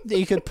 Because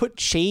you could put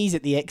cheese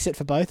at the exit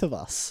for both of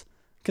us.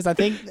 Because I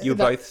think... You're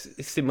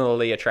both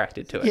similarly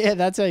attracted to it. Yeah,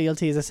 that's how you'll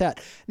tease us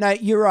out. No,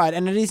 you're right.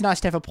 And it is nice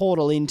to have a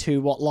portal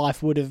into what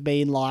life would have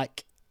been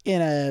like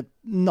in a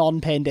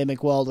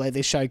non-pandemic world where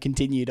this show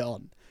continued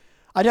on.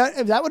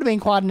 That would have been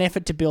quite an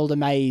effort to build a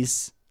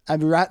maze. A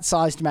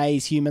rat-sized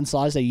maze,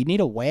 human-sized. So you'd need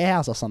a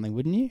warehouse or something,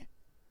 wouldn't you?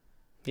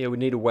 Yeah,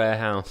 we'd need a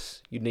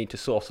warehouse. You'd need to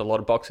source a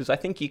lot of boxes. I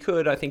think you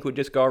could. I think we'd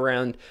just go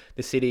around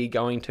the city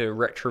going to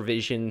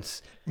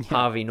Retrovisions,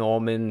 Harvey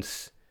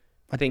Norman's,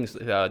 things,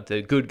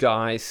 the Good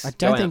Guys. I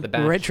don't think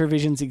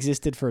Retrovisions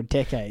existed for a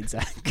decade,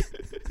 Zach.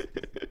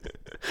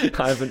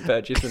 I haven't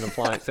purchased an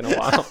appliance in a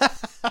while.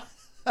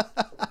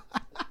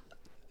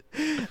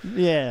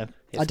 Yeah.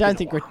 I don't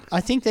think... I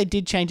think they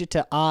did change it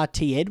to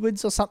R.T.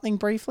 Edwards or something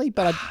briefly,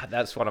 but...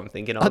 That's what I'm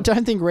thinking of. I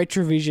don't think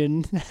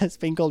Retrovision has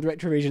been called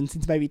Retrovision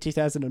since maybe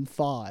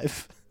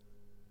 2005.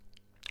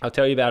 I'll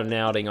tell you about an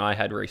outing I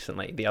had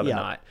recently, the other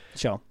night.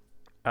 Sure.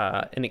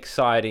 An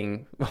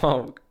exciting...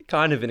 Well,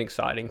 kind of an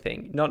exciting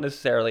thing. Not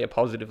necessarily a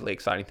positively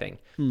exciting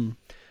thing.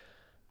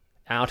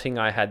 Outing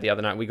I had the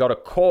other night. We got a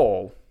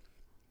call.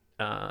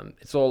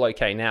 It's all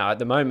okay now. At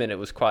the moment, it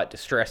was quite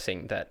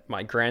distressing that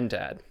my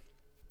granddad...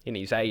 in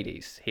his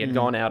 80s, he had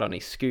gone out on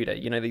his scooter.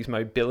 You know, these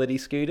mobility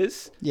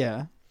scooters?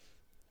 Yeah.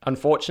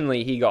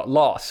 Unfortunately, he got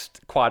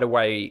lost quite a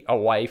way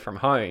away from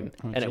home,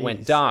 and it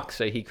went dark,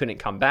 so he couldn't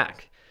come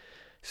back.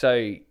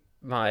 So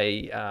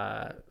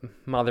my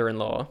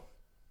mother-in-law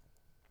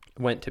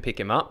went to pick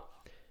him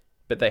up,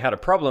 but they had a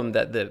problem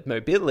that the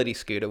mobility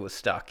scooter was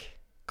stuck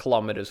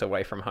kilometers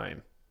away from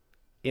home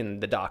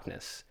in the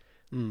darkness.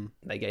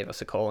 They gave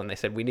us a call, and they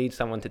said, we need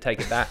someone to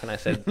take it back. And I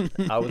said,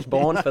 I was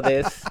born for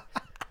this.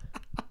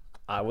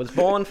 I was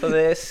born for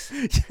this.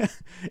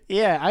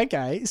 Yeah,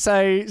 okay.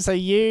 So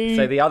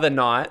the other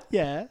night,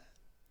 yeah,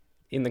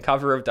 in the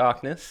cover of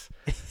darkness,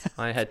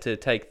 I had to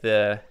take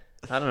the,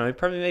 I don't know,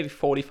 probably maybe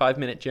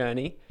 45-minute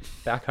journey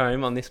back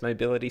home on this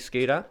mobility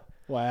scooter.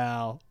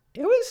 Wow.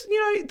 It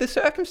was, the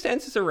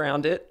circumstances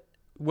around it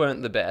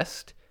weren't the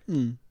best.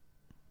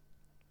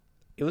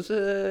 It was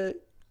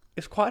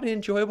quite an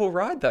enjoyable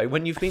ride though,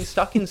 when you've been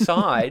stuck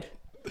inside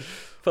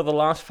for the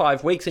last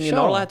 5 weeks and you're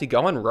not allowed to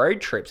go on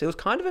road trips. It was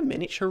kind of a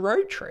miniature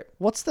road trip.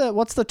 What's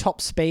the top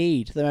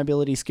speed the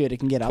mobility scooter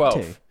can get 12.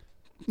 up to?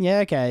 Yeah,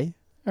 okay.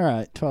 All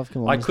right, 12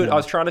 kilometers. I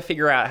was trying to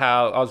figure out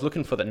how, I was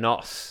looking for the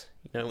NOS,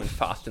 in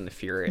Fast and the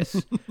Furious,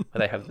 where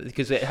they have,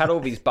 because it had all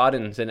these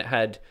buttons and it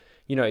had,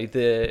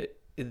 the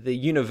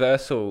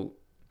universal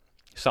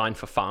sign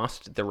for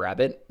fast, the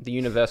rabbit, the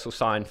universal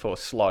sign for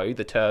slow,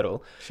 the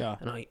turtle. Sure.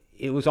 And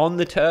it was on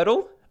the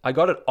turtle. I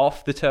got it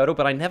off the turtle,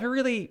 but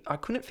I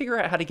couldn't figure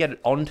out how to get it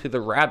onto the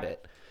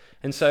rabbit.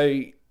 And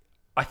so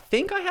I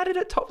think I had it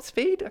at top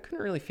speed. I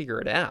couldn't really figure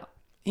it out.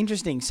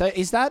 Interesting. So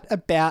is that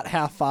about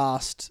how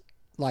fast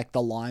like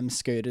the Lime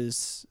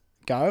scooters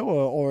go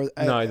or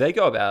No, they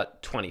go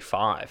about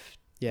 25.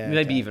 Yeah.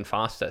 Maybe even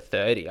faster,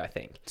 30, I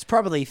think. It's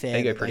probably fair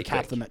they go that pretty they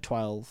cap quick. them at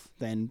 12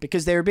 then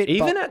because they're a bit...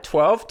 Even at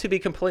 12, to be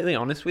completely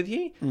honest with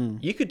you,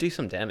 you could do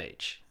some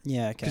damage.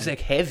 Yeah, okay. Because they're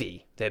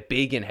heavy. They're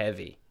big and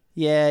heavy.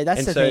 Yeah,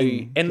 that's the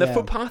thing. And the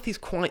footpath is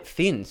quite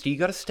thin, so you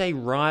got to stay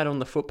right on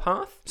the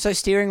footpath. So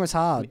steering was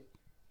hard.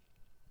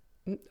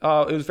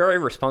 Oh, it was very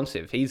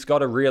responsive. He's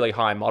got a really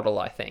high model,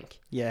 I think.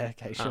 Yeah,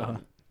 okay, sure.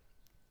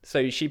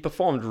 So she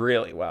performed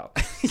really well,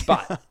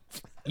 but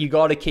you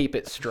got to keep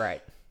it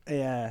straight.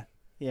 Yeah.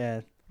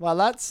 Well,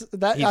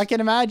 that. I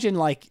can imagine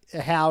like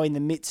how in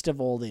the midst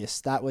of all this,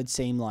 that would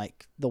seem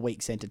like the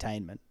week's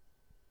entertainment.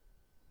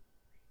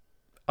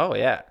 Oh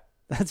yeah,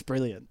 that's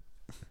brilliant.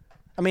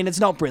 I mean, it's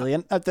not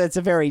brilliant. It's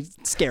a very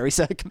scary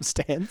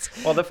circumstance.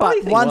 Well, the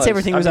funny thing once was,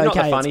 everything was okay, not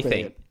the funny it's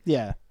thing.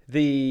 Yeah.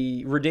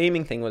 The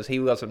redeeming thing was he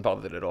wasn't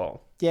bothered at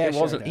all. Yeah,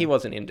 He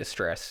wasn't in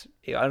distress.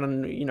 I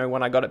don't.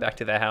 When I got it back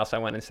to their house, I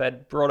went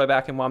and brought her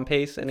back in one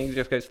piece, and he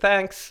just goes,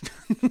 "Thanks."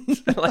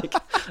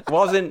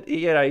 Wasn't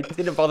it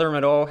didn't bother him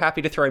at all.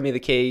 Happy to throw me the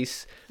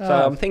keys. So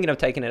I'm thinking of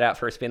taking it out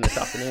for a spin this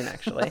afternoon,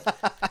 actually.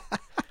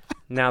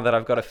 Now that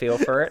I've got a feel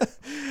for it.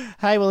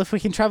 Hey, well, if we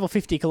can travel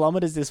 50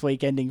 kilometres this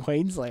weekend in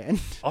Queensland.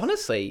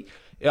 Honestly,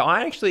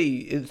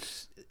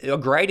 it's a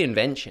great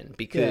invention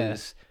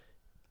because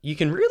you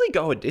can really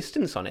go a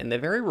distance on it and they're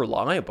very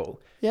reliable.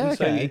 Yeah, and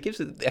okay. So it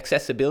gives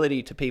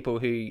accessibility to people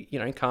who,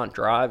 can't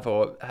drive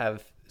or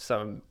have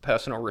some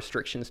personal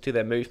restrictions to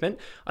their movement.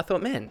 I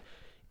thought, man,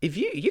 if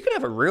you could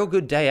have a real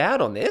good day out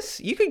on this,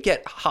 you could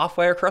get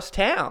halfway across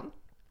town.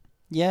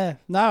 Yeah,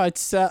 no,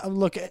 it's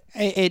look.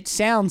 It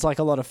sounds like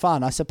a lot of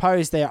fun. I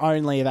suppose they're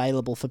only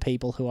available for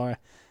people who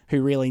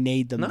really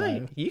need them. No,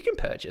 though. you can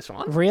purchase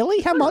one. Really?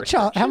 How much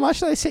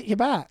do they set you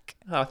back?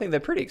 Oh, I think they're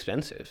pretty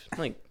expensive,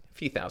 like a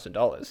few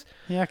 $1,000s.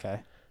 Yeah, okay.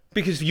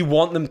 Because you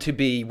want them to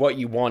be, what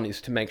you want is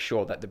to make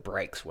sure that the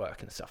brakes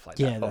work and stuff like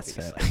that. Yeah, that's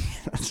fair.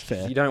 That's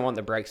fair. You don't want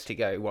the brakes to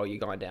go while you're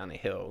going down a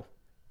hill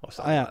or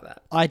something like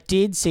that. I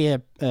did see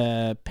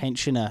a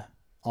pensioner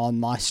on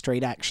my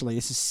street, actually.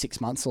 This is 6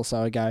 months or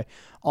so ago,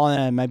 on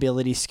a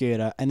mobility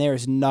scooter, and there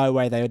is no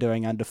way they were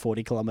doing under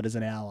 40 kilometres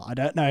an hour. I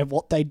don't know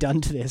what they'd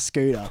done to their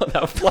scooter. They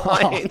were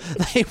flying.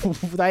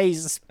 They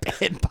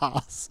sped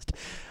past.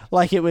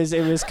 Like, it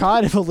was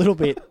kind of a little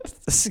bit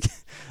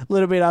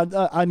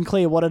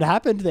unclear what had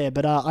happened there,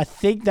 but I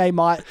think it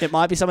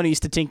might be someone who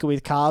used to tinker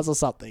with cars or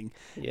something.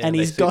 Yeah, and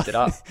he's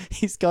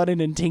got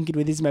in and tinkered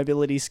with his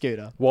mobility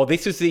scooter. Well,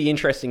 this is the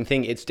interesting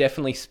thing. It's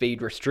definitely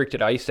speed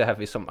restricted. I used to have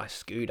this on my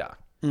scooter.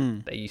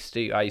 I used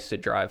to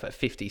drive a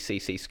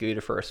 50cc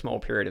scooter for a small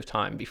period of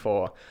time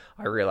before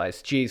I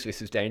realized, geez, this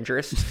is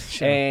dangerous.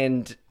 Sure.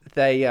 And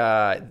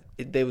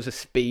there was a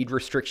speed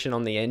restriction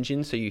on the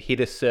engine, so you hit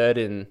a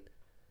certain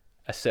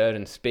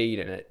speed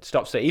and it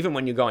stops. So even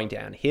when you're going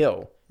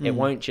downhill, it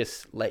won't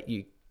just let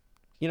you,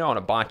 on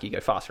a bike, you go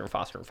faster and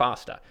faster and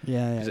faster.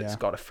 Yeah. Because it's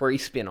got a free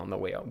spin on the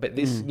wheel. But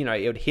this,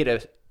 it would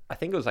hit I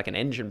think it was like an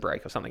engine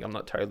brake or something. I'm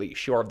not totally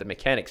sure of the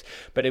mechanics,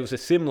 but it was a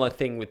similar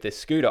thing with this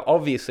scooter,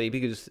 obviously,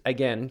 because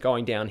again,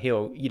 going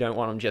downhill, you don't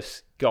want them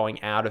just going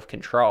out of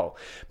control.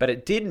 But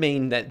it did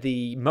mean that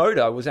the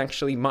motor was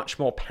actually much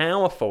more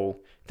powerful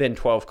than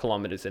 12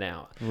 kilometers an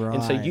hour. Right.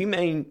 And so you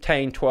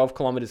maintain 12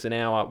 kilometers an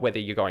hour, whether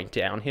you're going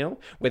downhill,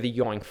 whether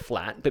you're going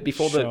flat, but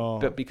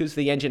but because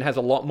the engine has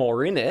a lot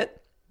more in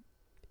it,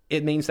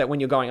 it means that when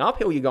you're going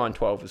uphill, you're going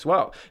 12 as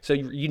well. So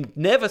you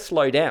never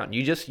slow down.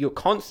 You're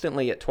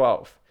constantly at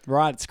 12.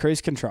 Right. It's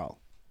cruise control.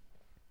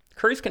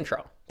 Cruise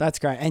control. That's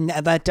great. And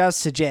that does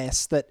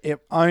suggest that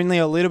only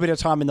a little bit of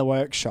time in the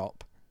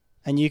workshop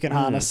and you can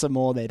harness some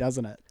more there,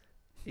 doesn't it?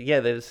 Yeah,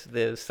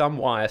 there's some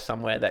wire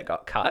somewhere that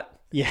got cut.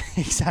 Yeah,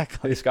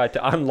 exactly. This guy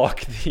to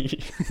unlock the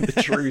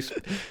true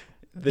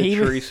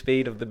true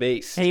speed of the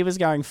beast. He was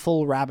going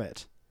full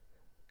rabbit.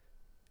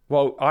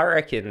 Well, I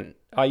reckon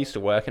I used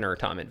to work in a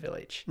retirement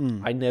village.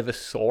 I never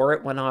saw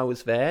it when I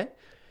was there,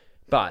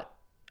 but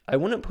I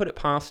wouldn't put it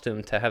past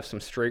him to have some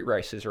street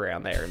races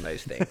around there in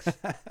those things.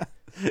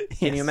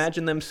 Can you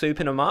imagine them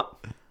souping them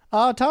up?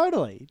 Oh,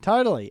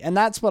 totally. And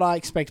that's what I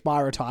expect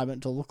my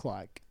retirement to look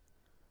like.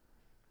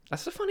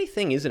 That's the funny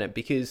thing, isn't it?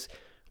 Because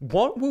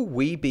what will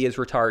we be as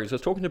retirees? I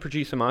was talking to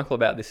producer Michael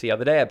about this the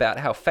other day, about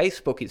how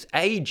Facebook is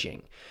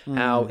aging,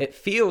 how it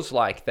feels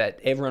like that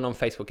everyone on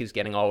Facebook is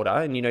getting older,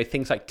 and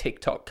things like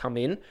TikTok come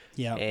in,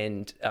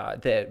 and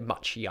they're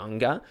much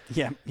younger.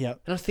 Yeah. And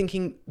I was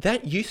thinking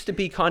that used to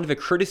be kind of a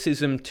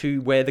criticism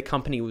to where the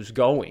company was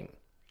going.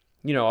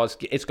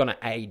 It's going to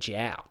age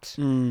out.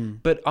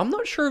 But I'm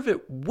not sure if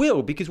it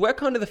will, because we're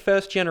kind of the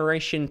first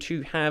generation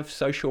to have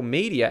social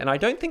media, and I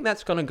don't think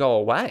that's going to go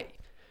away.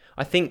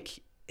 I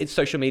think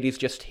social media is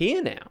just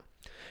here now.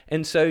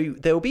 And so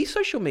there'll be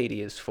social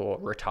medias for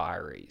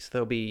retirees.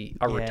 There'll be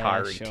a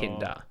retiree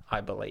Tinder,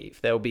 I believe.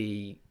 There'll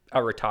be a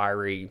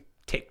retiree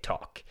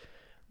TikTok.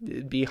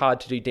 It'd be hard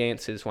to do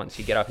dances once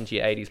you get up into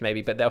your 80s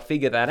maybe, but they'll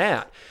figure that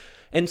out.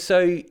 And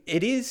so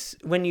it is,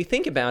 when you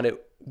think about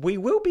it, we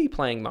will be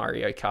playing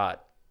Mario Kart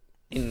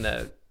in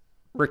the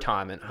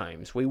retirement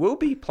homes. We will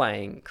be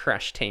playing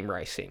Crash Team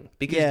Racing,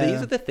 because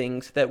these are the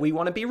things that we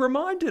want to be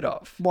reminded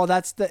of. Well,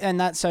 that's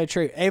so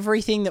true.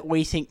 Everything that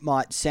we think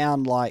might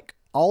sound like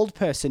old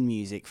person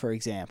music, for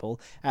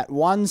example, at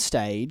one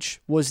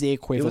stage was the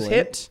equivalent. It was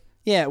hit.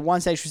 Yeah, at one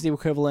stage was the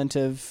equivalent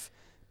of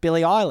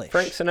Billie Eilish.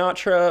 Frank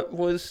Sinatra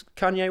was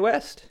Kanye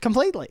West.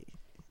 Completely.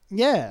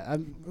 Yeah,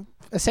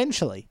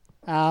 essentially.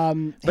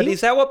 But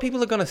is that what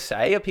people are going to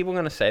say? Are people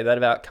going to say that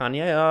about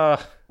Kanye?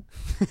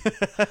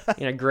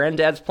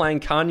 Granddad's playing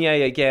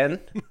Kanye again.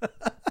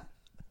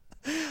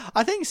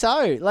 I think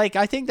so.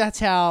 I think that's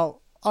how.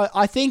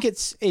 I think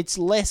it's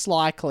less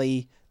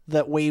likely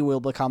that we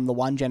will become the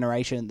one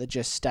generation that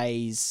just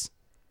stays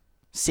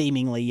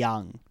seemingly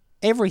young.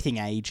 Everything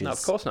ages. No,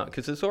 of course not,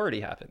 because it's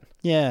already happened.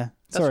 Yeah.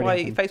 That's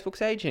why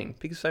Facebook's aging,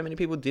 because so many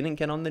people didn't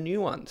get on the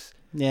new ones.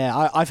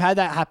 Yeah, I've had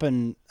that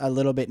happen a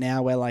little bit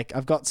now, where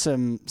I've got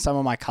some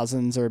of my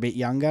cousins are a bit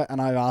younger, and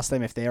I've asked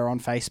them if they're on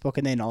Facebook,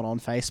 and they're not on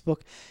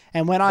Facebook.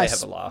 And when they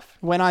have a laugh.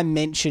 When I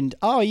mentioned,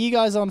 "Oh, are you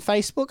guys on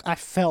Facebook?" I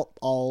felt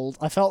old.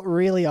 I felt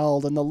really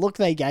old, and the look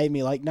they gave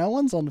me, no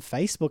one's on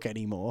Facebook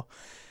anymore.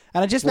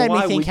 And it just made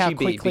me think how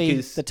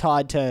quickly the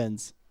tide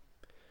turns.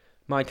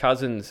 My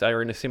cousins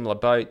are in a similar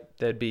boat.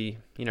 They'd be,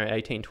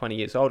 18, 20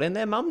 years old, and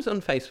their mum's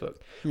on Facebook.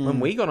 When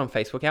we got on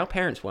Facebook, our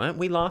parents weren't.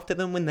 We laughed at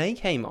them when they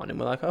came on, and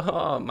we're like,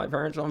 "Oh, my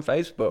parents are on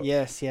Facebook."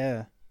 Yes,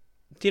 yeah.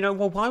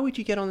 Why would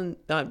you get on,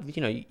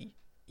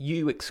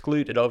 you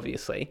excluded,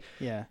 obviously.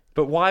 Yeah.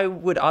 But why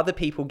would other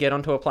people get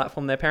onto a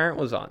platform their parent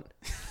was on?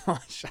 Oh,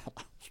 shut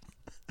up.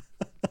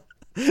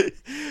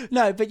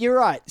 No, but you're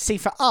right. See,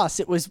 for us,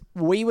 it was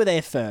we were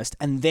there first,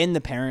 and then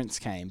the parents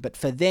came. But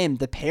for them,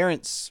 the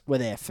parents were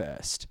there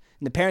first.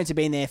 And the parents have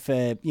been there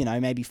for,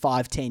 maybe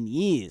 5-10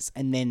 years,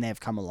 and then they've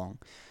come along.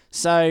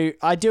 So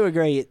I do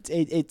agree.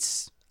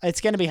 It's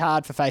going to be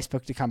hard for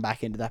Facebook to come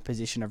back into that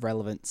position of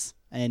relevance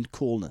and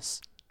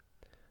coolness.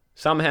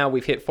 Somehow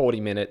we've hit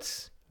 40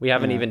 minutes. We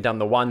haven't even done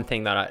the one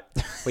thing that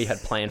we had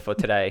planned for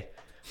today.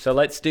 So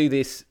let's do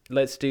this.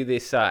 Let's do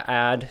this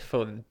ad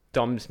for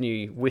Dom's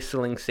new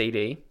whistling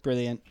CD.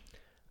 Brilliant.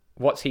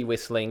 What's he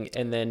whistling?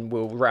 And then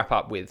we'll wrap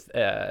up with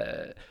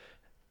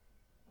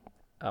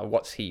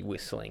what's he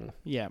whistling.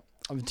 Yeah,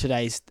 of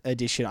today's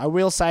edition. I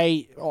will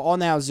say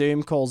on our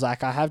Zoom call,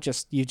 Zach,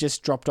 you've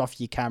just dropped off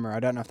your camera. I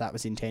don't know if that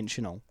was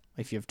intentional.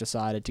 If you've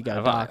decided to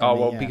go dark.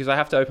 Because I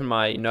have to open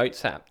my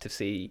notes app to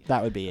see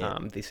that would be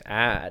it. This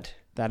ad.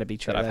 That'd be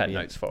true. That I've had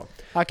notes for.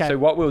 Okay. So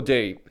what we'll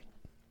do,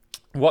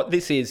 what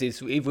this is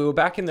if we were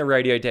back in the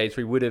radio days,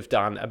 we would have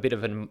done a bit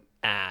of an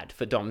ad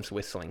for Dom's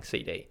whistling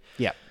CD.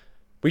 Yeah.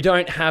 We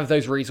don't have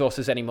those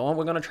resources anymore.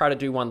 We're going to try to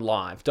do one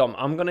live. Dom,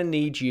 I'm going to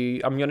need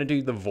you, I'm going to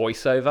do the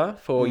voiceover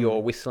for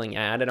your whistling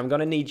ad, and I'm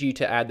going to need you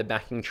to add the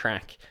backing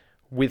track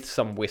with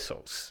some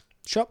whistles.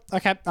 Sure.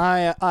 Okay.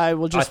 I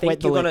will just wet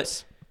the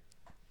lips.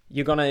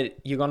 You're gonna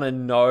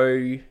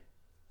know.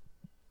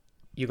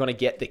 You're gonna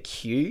get the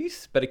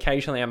cues, but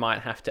occasionally I might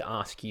have to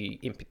ask you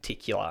in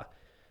particular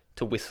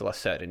to whistle a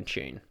certain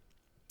tune.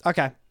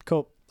 Okay,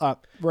 cool.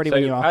 Ready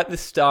when you are. At the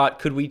start,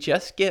 could we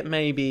just get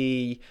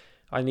maybe?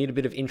 I need a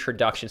bit of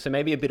introduction, so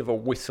maybe a bit of a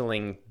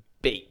whistling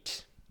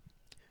beat.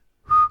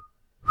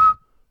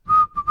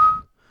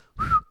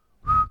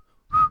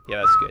 Yeah,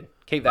 that's good.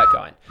 Keep that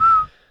going.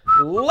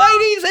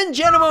 Ladies and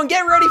gentlemen,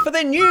 get ready for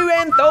the new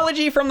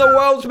anthology from the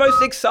world's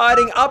most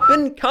exciting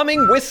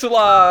up-and-coming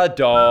whistler,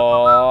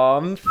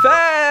 Dom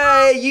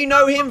Fay. You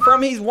know him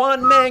from his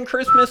one-man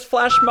Christmas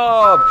flash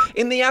mob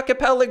in the a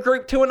cappella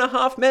group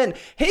 2.5 Men.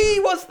 He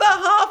was the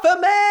half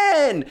a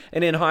man!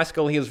 And in high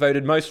school, he was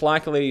voted most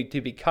likely to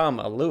become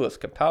a Lewis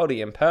Capaldi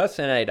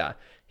impersonator.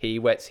 He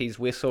wets his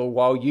whistle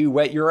while you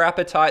whet your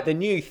appetite. The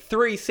new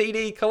 3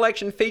 CD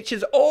collection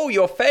features all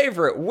your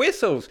favorite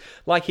whistles,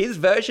 like his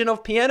version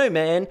of Piano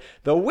Man,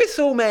 The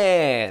Whistle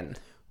Man.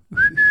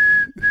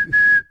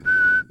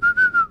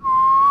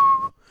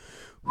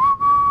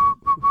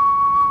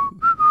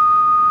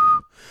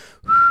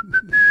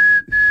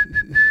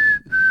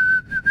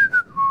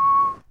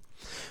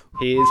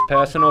 His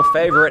personal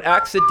favorite,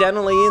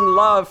 Accidentally in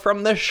Love,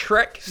 from the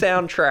Shrek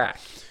soundtrack.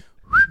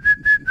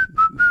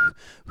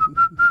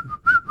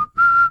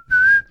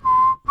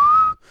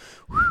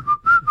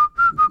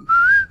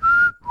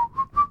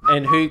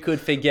 And who could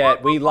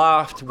forget? We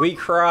laughed, we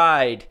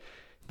cried.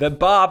 The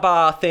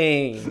Baba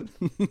theme.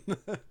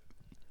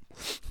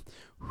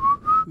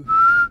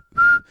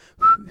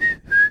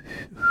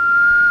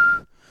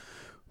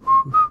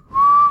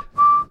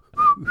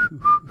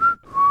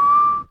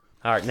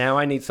 All right, now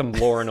I need some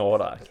Law and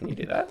Order. Can you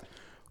do that?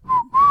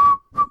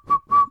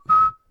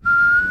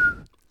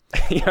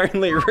 He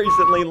only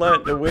recently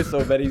learnt to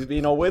whistle, but he's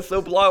been a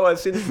whistleblower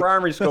since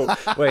primary school,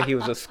 where he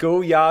was a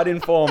schoolyard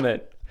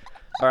informant.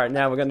 All right,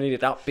 now we're going to need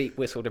an upbeat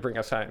whistle to bring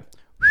us home.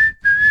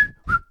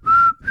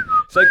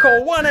 So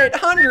call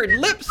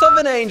 1-800-LIPS of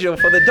an Angel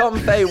for the Dom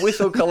Fay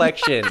Whistle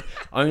Collection.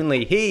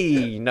 Only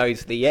he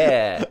knows the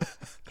air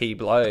he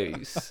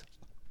blows.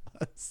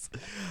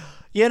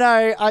 You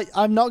know,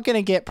 I'm not going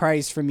to get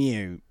praise from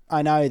you.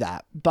 I know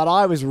that. But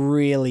I was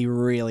really,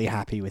 really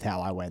happy with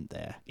how I went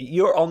there.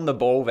 You're on the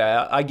ball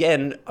there.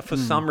 Again, for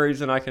some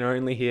reason, I can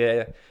only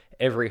hear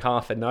every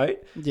half a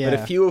note. Yeah. But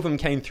a few of them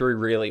came through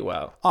really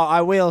well. Oh,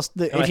 I will.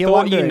 If you're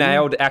wondering, you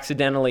nailed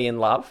Accidentally in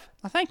Love.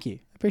 Oh, thank you.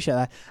 Appreciate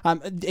that.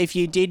 If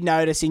you did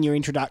notice in your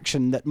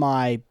introduction that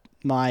my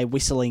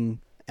whistling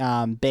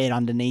bed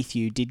underneath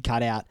you did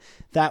cut out,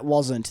 that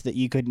wasn't that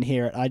you couldn't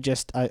hear it.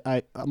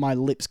 I my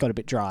lips got a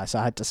bit dry, so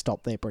I had to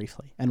stop there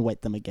briefly and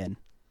wet them again.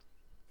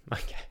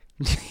 Okay.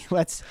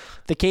 That's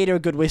the key to a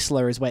good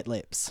whistler is wet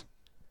lips.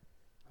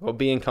 Well,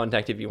 be in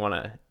contact if you want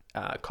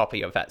a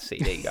copy of that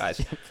CD,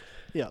 guys.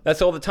 Yep.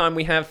 That's all the time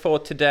we have for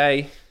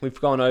today.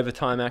 We've gone over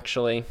time,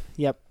 actually.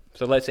 Yep.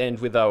 So let's end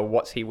with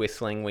what's he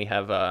whistling? We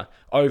have a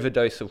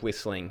overdose of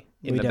whistling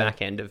in the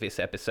back end of this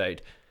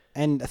episode.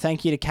 And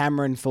thank you to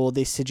Cameron for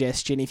this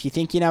suggestion. If you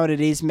think you know what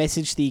it is,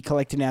 message the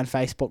Collector Noun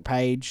Facebook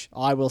page.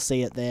 I will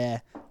see it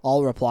there.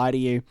 I'll reply to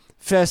you.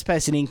 First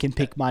person in can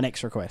pick my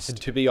next request.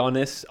 And to be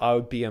honest, I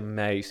would be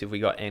amazed if we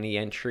got any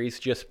entries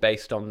just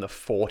based on the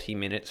 40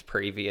 minutes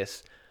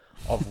previous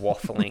of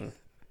waffling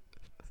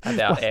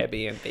about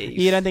Airbnbs.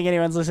 You don't think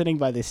anyone's listening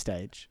by this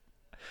stage?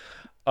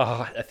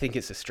 Oh, I think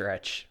it's a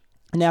stretch.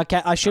 Now,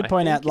 I should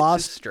point out,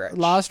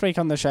 last week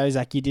on the show,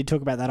 Zach, you did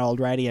talk about that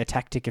old radio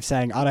tactic of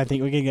saying, I don't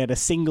think we're going to get a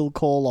single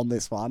call on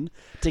this one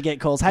to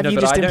get calls. Have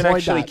you just employed that? I don't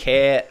actually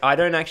care. I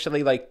don't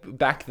actually,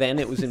 back then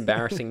it was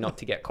embarrassing not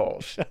to get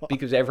calls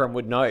because everyone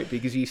would know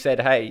because you said,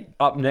 hey,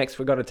 up next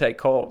we're going to take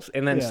calls.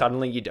 And then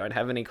suddenly you don't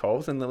have any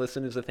calls and the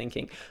listeners are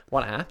thinking,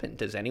 what happened?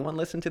 Does anyone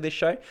listen to this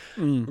show?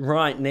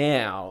 Right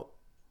now,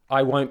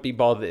 I won't be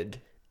bothered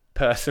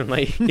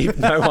personally if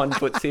no one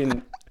puts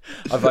in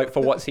a vote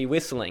for what's he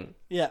whistling.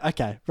 Yeah,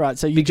 okay. Right,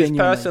 so you because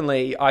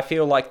personally, I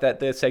feel like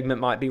that the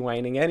segment might be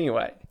waning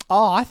anyway.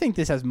 Oh, I think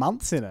this has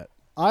months in it.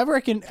 I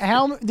reckon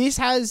this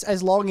has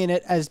as long in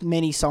it as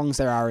many songs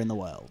there are in the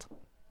world.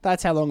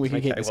 That's how long we can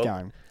keep this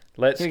going.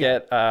 Let's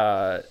get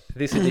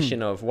this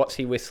edition of What's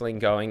He Whistling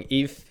going.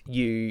 If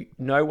you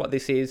know what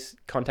this is,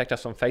 contact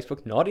us on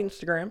Facebook, not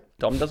Instagram.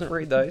 Dom doesn't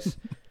read those.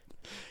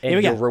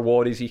 And your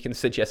reward is you can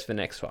suggest the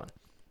next one.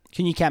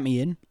 Can you count me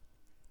in?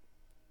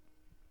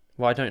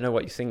 Well, I don't know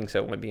what you're singing,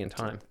 so it won't be in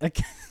time.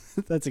 Okay.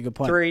 That's a good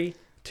point. 3,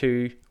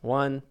 2,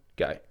 1,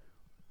 go.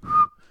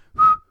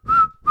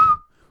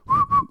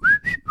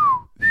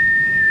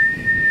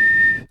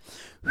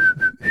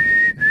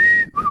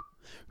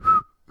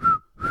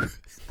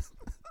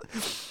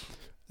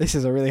 This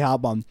is a really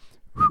hard one.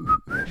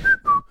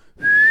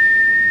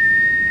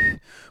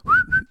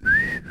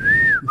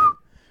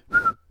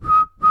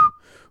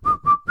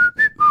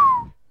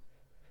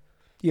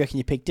 You reckon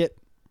you picked it?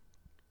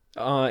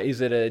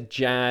 Is it a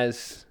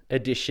jazz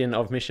edition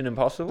of Mission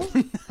Impossible?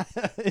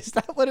 Is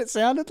that what it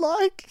sounded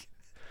like?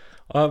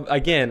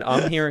 Again,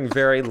 I'm hearing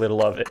very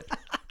little of it.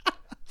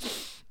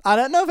 I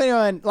don't know if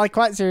anyone, like,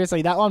 quite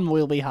seriously, that one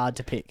will be hard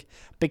to pick.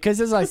 Because,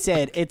 as I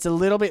said, it's a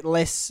little bit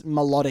less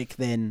melodic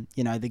than,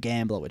 The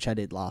Gambler, which I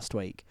did last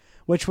week.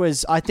 Which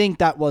was, I think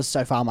that was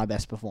so far my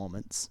best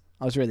performance.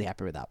 I was really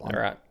happy with that one.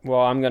 All right. Well,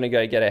 I'm going to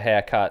go get a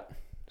haircut.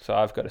 So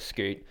I've got to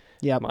scoot.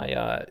 Yeah.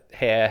 My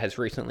hair has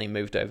recently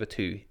moved over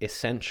to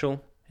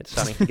Essential. It's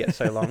starting to get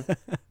so long.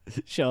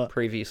 Sure.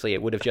 Previously,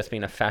 it would have just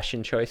been a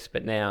fashion choice,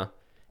 but now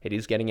it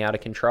is getting out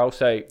of control.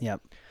 So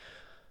yep.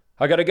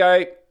 I got to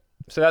go.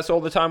 So that's all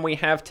the time we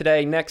have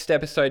today. Next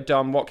episode,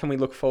 Dom, what can we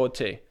look forward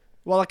to?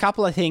 Well, a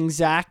couple of things,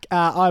 Zach.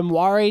 I'm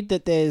worried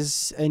that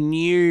there's a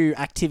new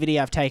activity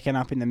I've taken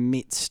up in the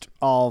midst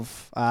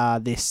of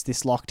this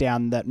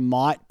lockdown that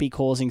might be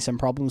causing some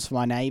problems for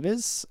my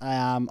neighbours.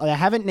 I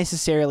haven't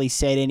necessarily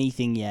said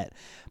anything yet,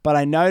 but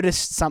I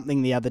noticed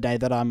something the other day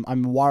that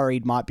I'm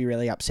worried might be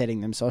really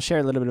upsetting them. So I'll share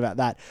a little bit about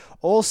that.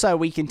 Also,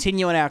 we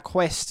continue on our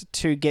quest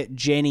to get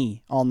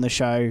Jenny on the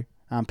show,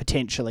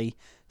 potentially.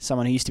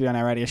 Someone who used to be on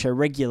our radio show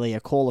regularly, a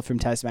caller from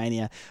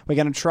Tasmania. We're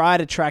going to try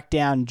to track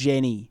down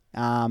Jenny,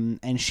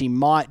 and she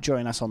might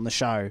join us on the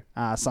show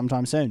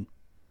sometime soon.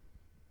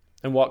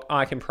 And what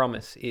I can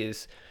promise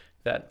is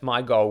that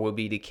my goal will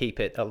be to keep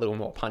it a little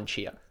more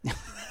punchier.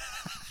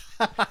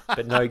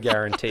 But no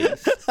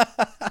guarantees.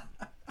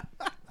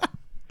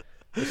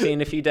 We'll see you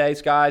in a few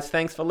days, guys.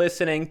 Thanks for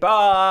listening.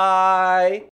 Bye!